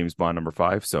as James Bond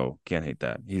 #5. So can't hate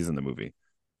that. He's in the movie.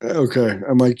 Okay.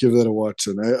 I might give that a watch.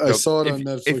 And I So saw it on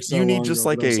if Netflix you not need long just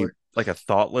ago, but I was like, like a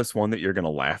thoughtless one that you're gonna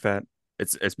laugh at,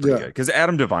 it's pretty good yeah. because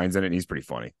Adam Devine's in it and he's pretty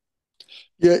funny.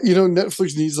 Yeah.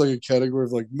 Netflix needs like a category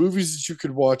of like movies that you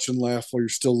could watch and laugh while you're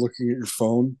still looking at your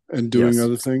phone and doing Yes.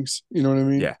 other things. You know what I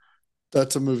mean? Yeah.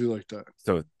 That's a movie like that.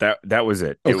 So that was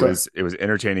it. It Okay. was it was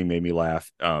entertaining, made me laugh.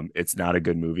 It's not a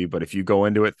good movie, but if you go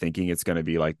into it thinking it's going to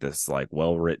be like this, like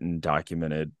well written,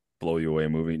 documented, blow you away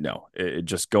movie, no,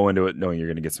 just go into it knowing you're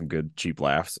going to get some good cheap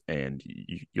laughs and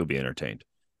you'll be entertained.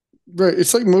 Right.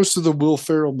 It's like most of the Will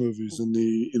Ferrell movies in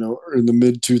the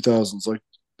mid 2000s. Like,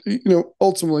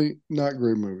 ultimately not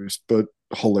great movies, but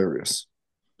hilarious.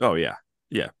 Oh yeah,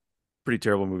 yeah, pretty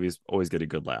terrible movies always get a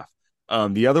good laugh.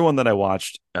 The other one that I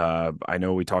watched, I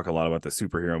know we talk a lot about the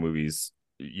superhero movies,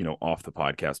 off the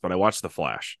podcast, but I watched The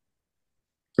Flash,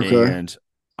 Okay. and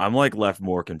I'm like left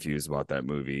more confused about that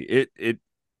movie.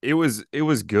 It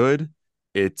was good.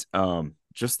 It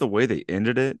just the way they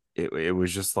ended it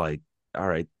was just like, all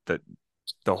right, that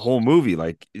the whole movie,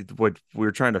 like what we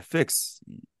were trying to fix,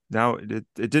 now it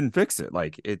didn't fix it.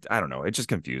 Like it, I don't know, it just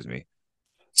confused me.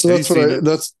 So Have you seen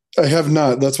it? I have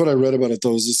not. That's what I read about it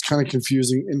though. Is it's kind of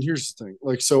confusing. And here's the thing.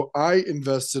 Like, so I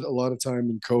invested a lot of time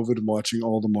in COVID and watching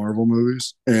all the Marvel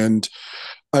movies. And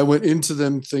I went into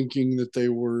them thinking that they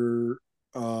were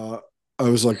uh I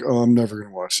was like, oh, I'm never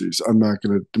gonna watch these. I'm not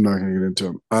gonna get into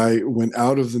them. I went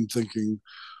out of them thinking,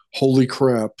 holy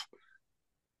crap,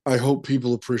 I hope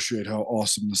people appreciate how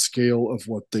awesome the scale of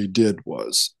what they did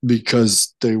was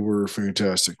because they were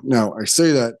fantastic. Now, I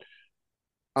say that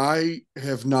I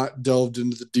have not delved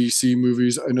into the DC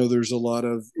movies. I know there's a lot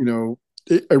of,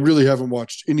 I really haven't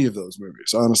watched any of those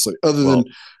movies, honestly, other than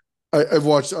Well, I've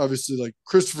watched obviously like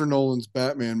Christopher Nolan's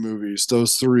Batman movies.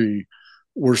 Those three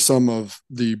were some of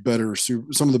the best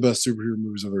superhero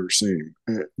movies I've ever seen.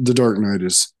 The Dark Knight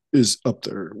is up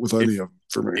there with any if of them.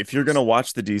 for me. If you're gonna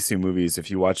watch the DC movies,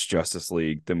 if you watch Justice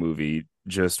League, the movie,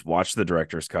 just watch the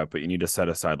director's cut, but you need to set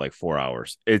aside like 4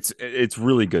 hours. It's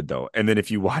really good though. And then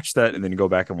if you watch that and then you go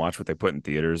back and watch what they put in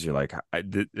theaters, you're like,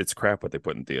 it's crap what they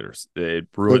put in theaters. It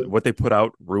But ruined what they put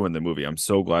out, ruined the movie. I'm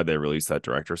so glad they released that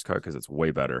director's cut because it's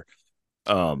way better.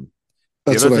 Um,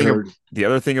 the that's other what I thing, heard. the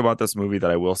other thing about this movie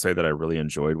that I will say that I really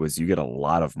enjoyed was you get a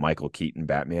lot of Michael Keaton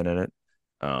Batman in it.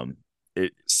 Um,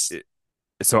 it, it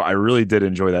so I really did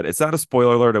enjoy that. It's not a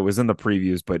spoiler alert; it was in the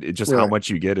previews, but it just how Right. much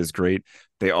you get is great.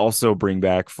 They also bring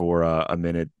back for a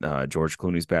minute George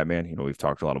Clooney's Batman. You know, we've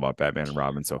talked a lot about Batman and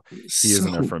Robin, so he is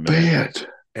in there So for a minute. bad.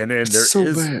 And then It's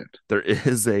so bad. there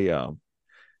is a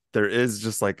there is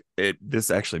just like it. This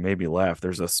actually made me laugh.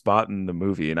 There's a spot in the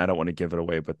movie, and I don't want to give it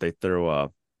away, but they throw a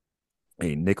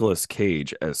Nicolas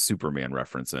Cage as Superman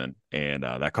reference in, and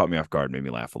that caught me off guard, made me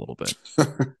laugh a little bit.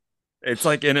 It's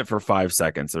like in it for 5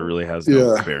 seconds. It really has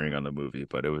no Yeah. bearing on the movie,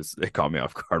 but it caught me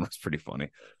off guard. It was pretty funny.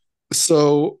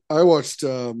 So I watched,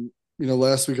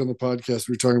 last week on the podcast,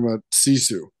 we were talking about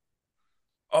Sisu.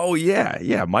 Oh yeah,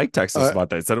 yeah. Mike texted us Uh, about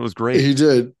that. Said it was great. he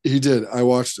did. I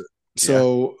watched it. Yeah.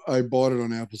 So I bought it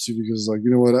on Apple TV because like,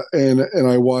 you know what? And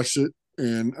I watched it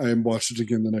and I watched it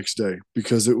again the next day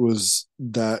because it was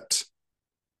that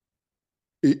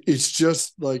it's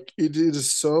just like it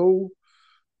is so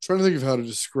trying to think of how to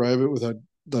describe it without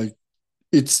like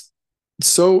it's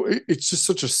it's just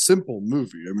such a simple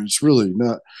movie. I mean, it's really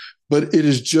not, but it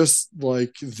is just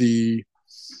like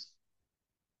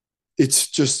it's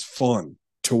just fun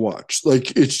to watch.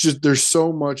 Like it's just there's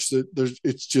so much that there's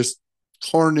it's just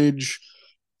carnage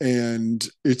and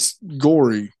it's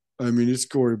gory. I mean, it's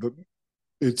gory, but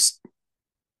it's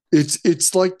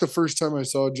it's like the first time I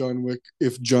saw John Wick.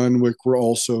 If John Wick were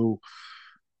also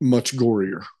much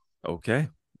gorier. Okay.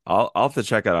 I'll have to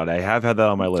check it out. I have had that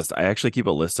on my list. I actually keep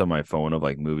a list on my phone of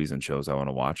like movies and shows I want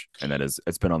to watch, and it's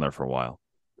been on there for a while.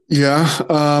 Yeah,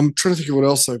 trying to think of what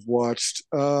else I've watched.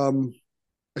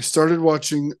 I started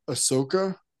watching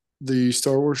Ahsoka, the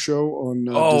Star Wars show on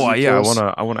Oh Disney yeah, Plus.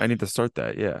 I need to start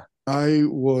that. Yeah. I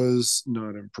was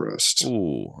not impressed.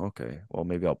 Ooh, okay. Well,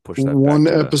 maybe I'll push that back One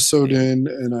to the episode end.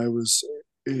 in, and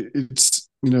it's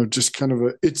just kind of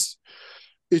a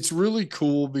it's really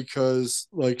cool because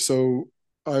like so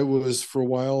I was for a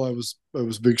while I was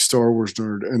a big Star Wars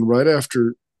nerd, and right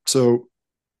after so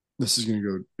this is going to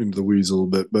go into the weeds a little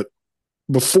bit, but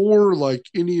before like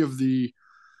any of the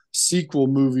sequel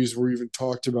movies were even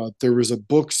talked about, there was a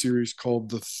book series called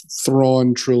the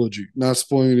Thrawn trilogy. Not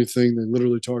spoiling anything, they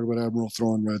literally talk about Admiral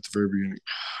Thrawn right at the very beginning.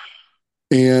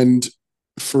 And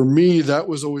for me, that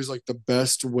was always like the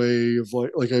best way of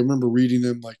like I remember reading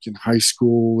them like in high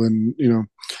school, and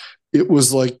it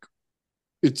was like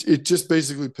it just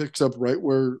basically picks up right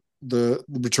where the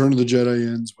Return of the Jedi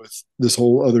ends with this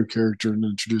whole other character and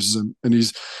introduces him, and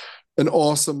he's an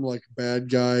awesome like bad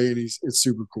guy, and it's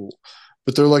super cool.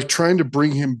 But they're like trying to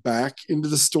bring him back into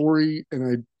the story, and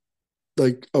I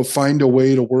like find a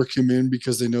way to work him in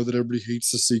because they know that everybody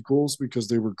hates the sequels because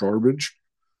they were garbage.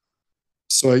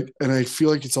 So I feel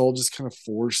like it's all just kind of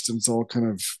forced and it's all kind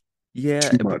of Yeah,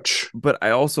 too much. but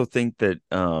I also think that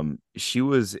she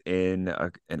was in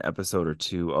an episode or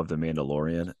two of The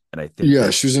Mandalorian, and I think Yeah,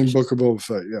 that she was in Book of Boba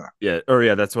Fett. Yeah, yeah, or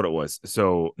yeah, that's what it was.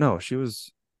 So no, she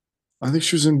was I think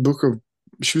she was in the Book of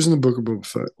Boba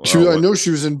Fett. I well, know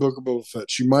she was in Book of Boba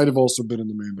Fett. She might have also been in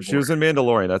the she was Mandalorian. in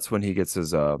Mandalorian. That's when he gets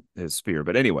his spear.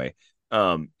 But anyway,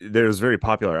 there's very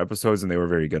popular episodes, and they were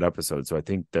very good episodes. So I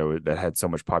think that had so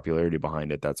much popularity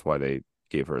behind it. That's why they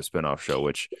gave her a spinoff show,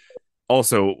 which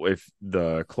also if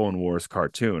the Clone Wars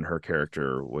cartoon, her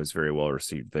character was very well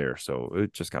received there, so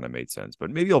it just kind of made sense. But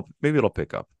maybe it'll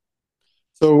pick up.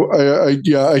 So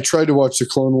I tried to watch the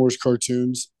Clone Wars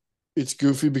cartoons. It's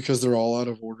goofy because they're all out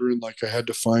of order, and like I had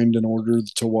to find an order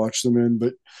to watch them in.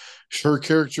 But her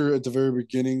character at the very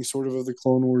beginning, sort of the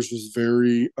Clone Wars, was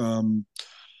very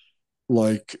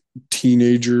like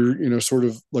teenager, sort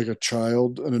of like a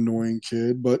child, an annoying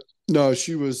kid. But no,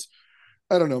 she was.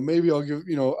 I don't know. Maybe I'll give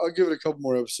it a couple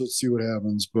more episodes, see what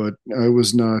happens. But I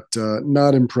was not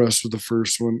impressed with the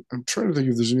first one. I'm trying to think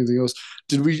if there's anything else.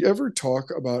 Did we ever talk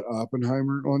about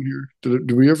Oppenheimer on here?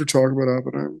 Did we ever talk about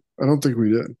Oppenheimer? I don't think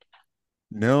we did.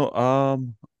 No,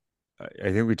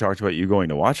 I think we talked about you going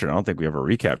to watch it. I don't think we ever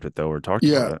recapped it though, or talked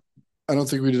about Yeah, it. I don't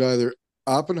think we did either.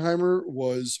 Oppenheimer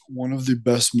was one of the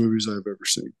best movies I've ever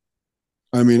seen.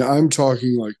 I mean, I'm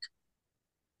talking like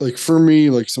for me,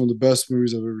 like some of the best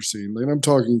movies I've ever seen. Like I'm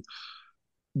talking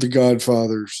The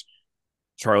Godfathers.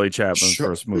 Charlie Chaplin's Sh-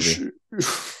 first movie.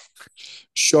 sh-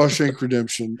 Shawshank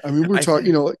Redemption. I mean, we're I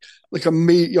talking, like a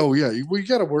oh yeah, we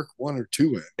got to work one or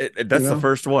two in, you that's the know?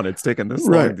 first one. It's taken this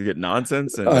Right. long to get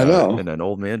nonsense I know. and an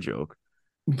old man joke.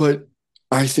 But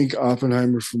I think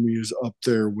Oppenheimer for me is up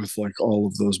there with like all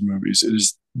of those movies. It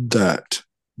is that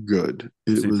good.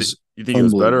 It So was you think it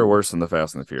was better or unbelievable. worse than the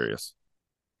Fast and the Furious?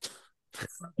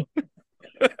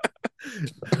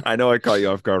 I know I caught you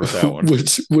off guard with that one.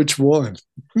 Which one?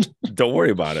 Don't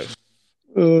worry about it.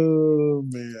 Oh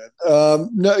man.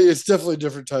 No, it's definitely a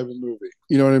different type of movie.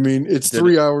 You know what I mean? It's Did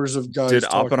 3 hours of guys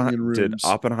talking in Did rooms.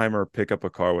 Oppenheimer pick up a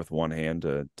car with one hand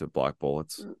to block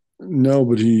bullets? No,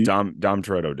 but he Dom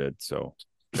Toretto did, so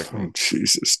oh checkmate.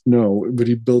 Jesus. No, but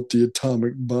he built the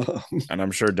atomic bomb. And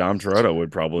I'm sure Dom Toretto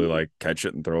would probably like catch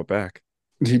it and throw it back.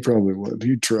 He probably would.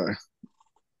 He'd try.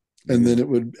 And then Maybe. it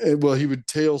would well, he would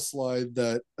tail slide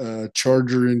that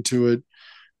charger into it,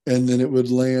 and then it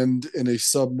would land in a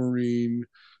submarine,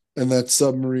 and that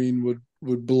submarine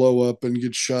would blow up and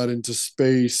get shot into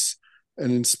space,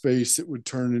 and in space it would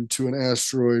turn into an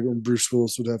asteroid, and Bruce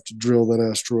Willis would have to drill that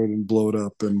asteroid and blow it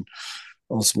up, and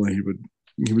ultimately he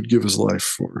would give his life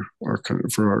for our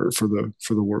for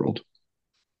the world.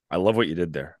 I love what you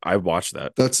did there. I watched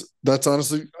that. That's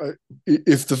honestly,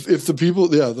 if the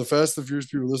people, yeah, the Fast and Furious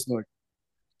people listen, like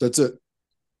that's it.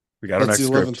 We got our That's the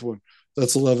next 11th script. one.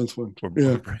 That's 11th one.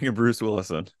 We're Yeah. bringing Bruce Willis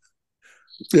in.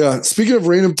 Yeah. Speaking of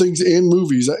random things and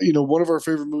movies, one of our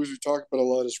favorite movies we talk about a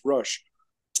lot is Rush.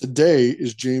 Today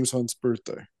is James Hunt's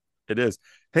birthday. It is.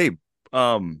 Hey,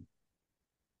 um,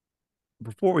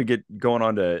 before we get going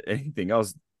on to anything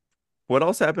else, what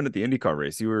else happened at the IndyCar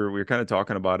race? We were kind of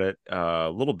talking about it a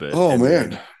little bit, Oh and man,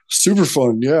 then super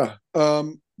fun. Yeah.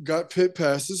 Got pit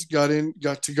passes, got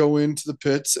to go into the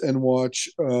pits and watch.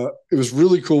 It was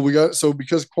really cool. We got so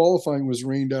because qualifying was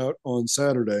rained out on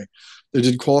Saturday, they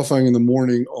did qualifying in the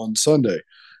morning on Sunday.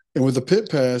 And with the pit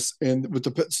pass and with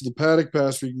the pit, so the paddock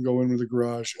pass, we can go in with the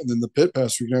garage, and then the pit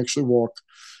pass, we can actually walk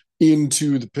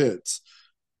into the pits.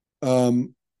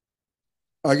 Um,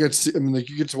 I get to see, I mean, like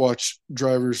you get to watch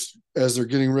drivers as they're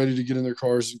getting ready to get in their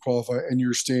cars and qualify, and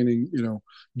you're standing,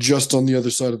 just on the other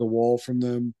side of the wall from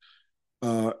them.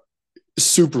 Uh,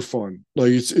 Super fun. Like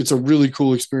it's a really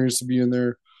cool experience to be in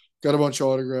there. Got a bunch of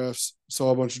autographs, saw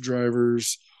a bunch of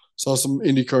drivers, saw some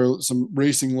IndyCar, some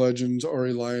racing legends,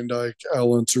 Ari Lyondike,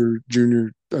 Al Unser Jr.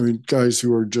 I mean, guys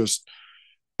who are just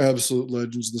absolute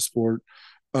legends in the sport.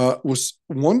 Was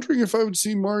wondering if I would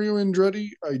see Mario Andretti.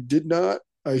 I did not.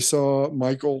 I saw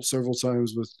Michael several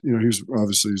times with, he was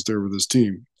obviously he's there with his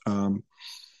team.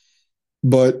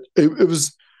 But it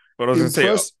was but I was gonna say,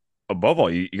 impressed. above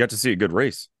all, you got to see a good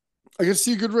race. I got to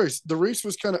see a good race. The race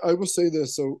was kind of, I will say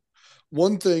this. So,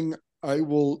 one thing I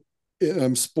will, and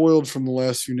I'm spoiled from the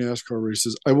last few NASCAR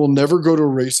races, I will never go to a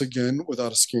race again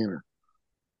without a scanner.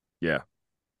 Yeah.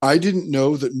 I didn't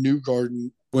know that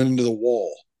Newgarden went into the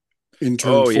wall in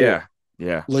turn Oh four yeah,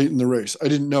 yeah. late in the race. I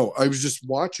didn't know. I was just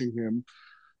watching him,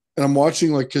 and I'm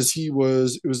watching like because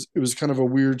it was kind of a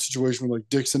weird situation where like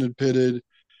Dixon had pitted,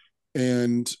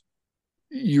 and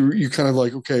you kind of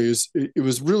like okay, it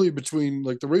was really between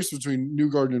like the race between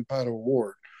Newgarden and Pato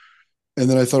O'Ward. And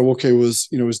then I thought, okay, was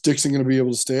Dixon going to be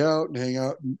able to stay out and hang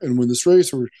out and win this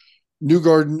race? Or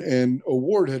Newgarden and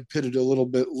O'Ward had pitted a little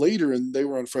bit later and they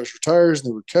were on fresher tires and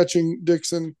they were catching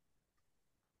Dixon.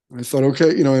 I thought, okay,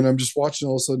 and I'm just watching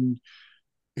all of a sudden,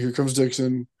 here comes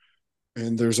Dixon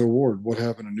and there's O'Ward. What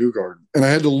happened to Newgarden? And I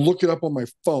had to look it up on my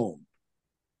phone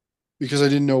because I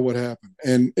didn't know what happened.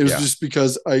 And it was Yeah. just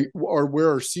because where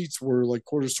our seats were like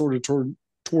quarter sort of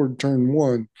toward turn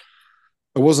one.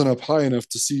 I wasn't up high enough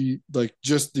to see like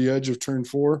just the edge of turn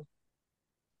four,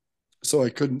 so I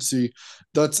couldn't see.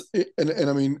 That's and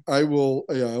I mean I will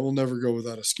never go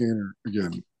without a scanner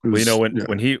again. It Well, was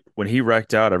yeah. when he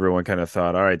wrecked out, everyone kind of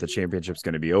thought, all right, the championship's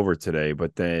going to be over today.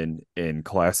 But then, in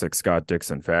classic Scott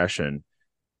Dixon fashion,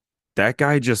 that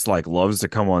guy just like loves to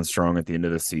come on strong at the end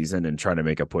of the season and try to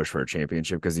make a push for a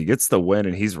championship because he gets the win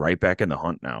and he's right back in the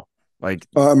hunt now. Like,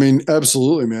 I mean,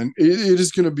 absolutely, man. It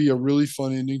is going to be a really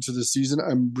fun ending to the season.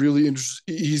 I'm really interested.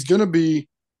 He's going to be.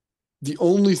 The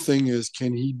only thing is,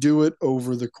 can he do it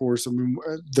over the course? I mean,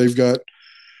 they've got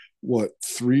what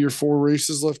 3 or 4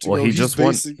 races left to well, go. He's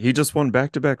basic. he just won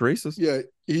back to back races. Yeah,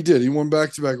 he did. He won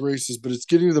back to back races, but it's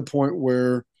getting to the point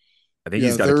where I think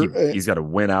yeah, they're he's got to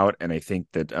win out, and I think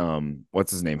that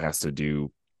what's his name has to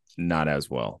do not as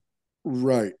well.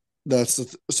 right. So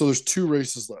there's 2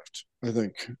 races left. I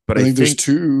think. But I think there's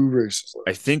 2 races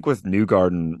I left. think with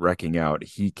Newgarden wrecking out,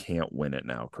 he can't win it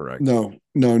now, correct? No,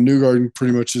 no, Newgarden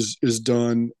pretty much is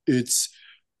done. It's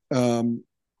um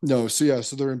no, so yeah,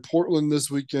 so they're in Portland this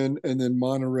weekend and then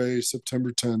Monterey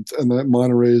September 10th, and that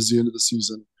Monterey is the end of the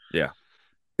season. Yeah.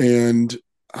 And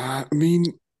I mean,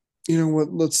 you know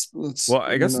what? Let's. Well, I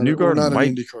We're guess not we're Newgarden not an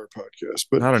might IndyCar podcast,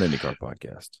 but not an IndyCar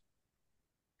podcast.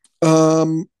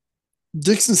 um,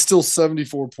 Dixon's still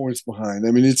 74 points behind.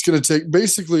 I mean, it's going to take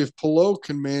basically if Palou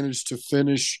can manage to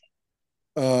finish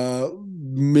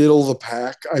middle of the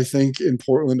pack, I think in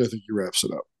Portland, I think he wraps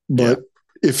it up. Yeah. But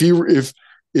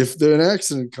if an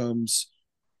accident comes,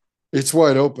 it's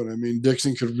wide open. I mean,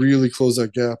 Dixon could really close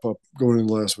that gap up going into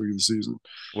the last week of the season.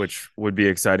 Which would be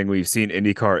exciting. We've seen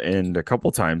IndyCar end a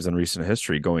couple times in recent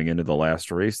history going into the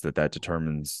last race that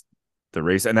determines the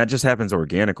race. And that just happens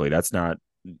organically. That's not,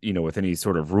 with any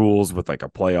sort of rules with like a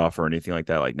playoff or anything like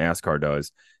that, like NASCAR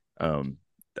does.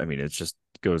 I mean, it just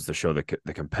goes to show the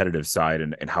competitive side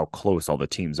and how close all the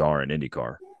teams are in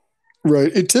IndyCar.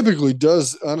 Right. It typically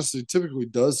does, honestly, typically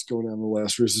does go down the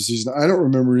last race of the season. I don't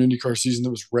remember an IndyCar season that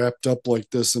was wrapped up like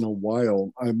this in a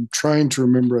while. I'm trying to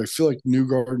remember. I feel like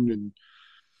Newgarden in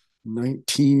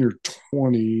 19 or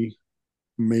 20,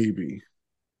 maybe.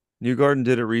 Newgarden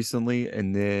did it recently,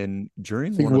 and then I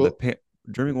think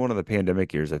during one of the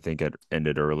pandemic years, I think it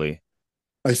ended early.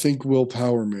 Will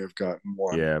Power may have gotten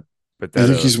one. Yeah, but I that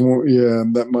think he's one. Yeah,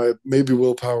 that might maybe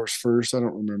Will Power's first. I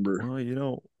don't remember.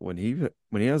 well, when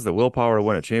he has the willpower to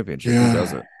win a championship, who Yeah,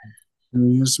 doesn't?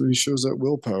 when he shows that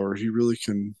willpower, he really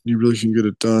can. He really can get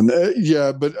it done.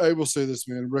 Yeah, but I will say this,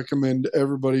 man. Recommend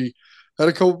everybody.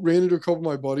 Ran into a couple of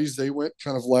my buddies. They went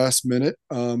kind of last minute.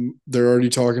 They're already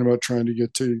talking about trying to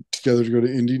get together to go to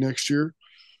Indy next year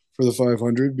for the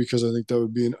 500 because I think that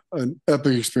would be an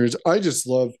epic experience. I just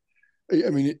love. I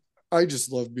mean, I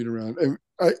just love being around.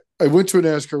 I went to a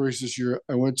NASCAR race this year.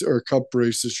 I went to or a Cup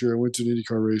race this year. I went to an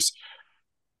IndyCar race.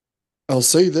 I'll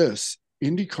say this: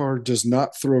 IndyCar does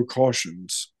not throw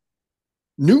cautions.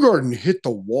 Newgarden hit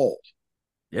the wall.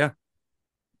 Yeah,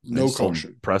 and they No just told him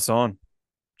caution. press on.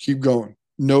 Keep going.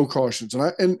 No cautions.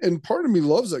 And part of me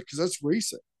loves that because that's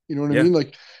racing. You know what I Yeah, mean?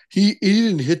 Like he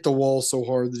didn't hit the wall so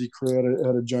hard that he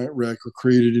had a giant wreck or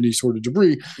created any sort of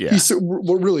debris. He yeah, said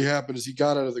what really happened is he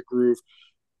got out of the groove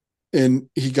and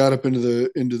he got up into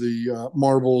the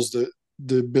marbles,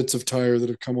 the bits of tire that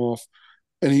have come off,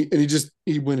 and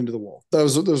he went into the wall. That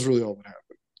was really all that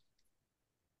happened.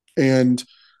 And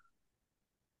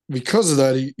because of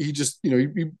that, he just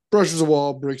he brushes the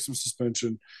wall, breaks some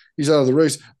suspension. He's out of the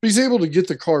race, but he's able to get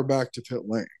the car back to pit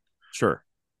lane. sure.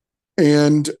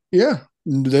 And yeah,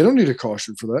 they don't need a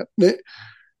caution for that.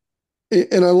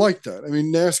 And I like that. I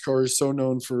mean, NASCAR is so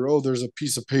known for, oh, there's a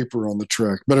piece of paper on the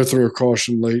track. Better throw a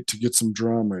caution late to get some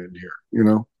drama in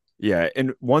here. Yeah,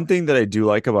 and one thing that I do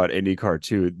like about IndyCar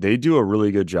too, they do a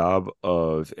really good job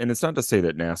of, and it's not to say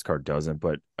that NASCAR doesn't,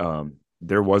 but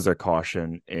there was a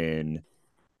caution in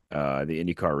the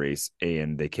IndyCar race,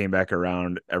 and they came back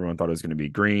around. Everyone thought it was going to be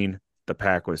green. The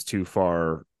pack was too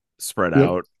far spread Yep.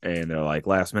 out, and they're like,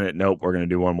 last minute, nope, we're going to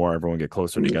do one more. Everyone get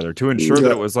closer together to ensure that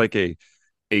Yeah. it was like a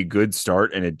good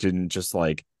start, and it didn't just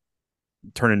like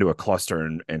turn into a cluster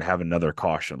and have another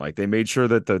caution. Like they made sure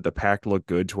that the pack looked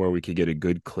good to where we could get a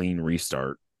good clean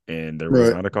restart, and there was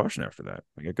Right. not a caution after that.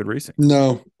 We got good racing.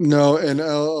 No, no, and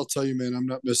I'll tell you, man, I'm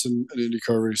not missing an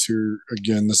IndyCar race here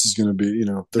again. This is going to be,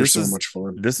 they're This so is much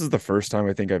fun. this is the first time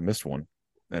I think I've missed one,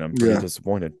 and I'm pretty Yeah,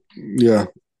 disappointed. yeah.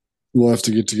 We'll have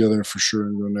to get together for sure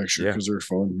and go next year Yeah. because they're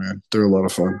fun, man. They're a lot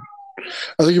of fun.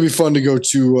 I think it'd be fun to go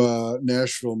to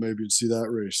Nashville maybe and see that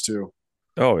race too.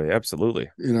 Oh, yeah, absolutely.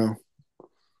 You know,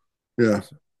 yeah.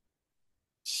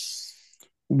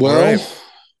 All Well, right.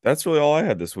 That's really all I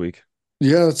had this week.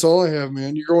 yeah, that's all I have,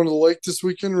 man. You're going to the lake this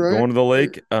weekend, right? Going to the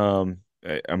lake. I'm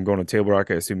going to Table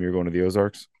Rock. I assume you're going to the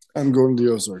Ozarks. I'm going to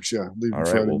the Ozarks. Yeah, All leaving right.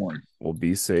 Friday Well, morning. we'll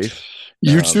be safe.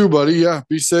 You Um, too, buddy. Yeah,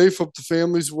 be safe. Hope the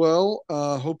family's well.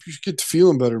 Hope you get to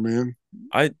feeling better, man.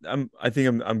 I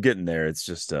think I'm getting there. It's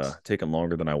just taking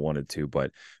longer than I wanted to.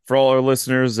 But for all our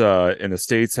listeners in the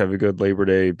States, have a good Labor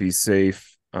Day. Be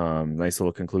safe. Nice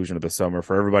little conclusion of the summer.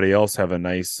 For everybody else, have a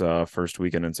nice first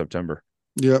weekend in September.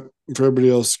 Yep. For everybody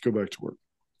else, go back to work.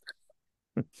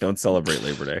 Don't celebrate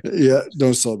Labor Day. Yeah,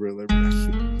 don't celebrate Labor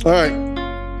Day. All right.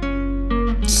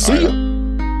 All See right. ya.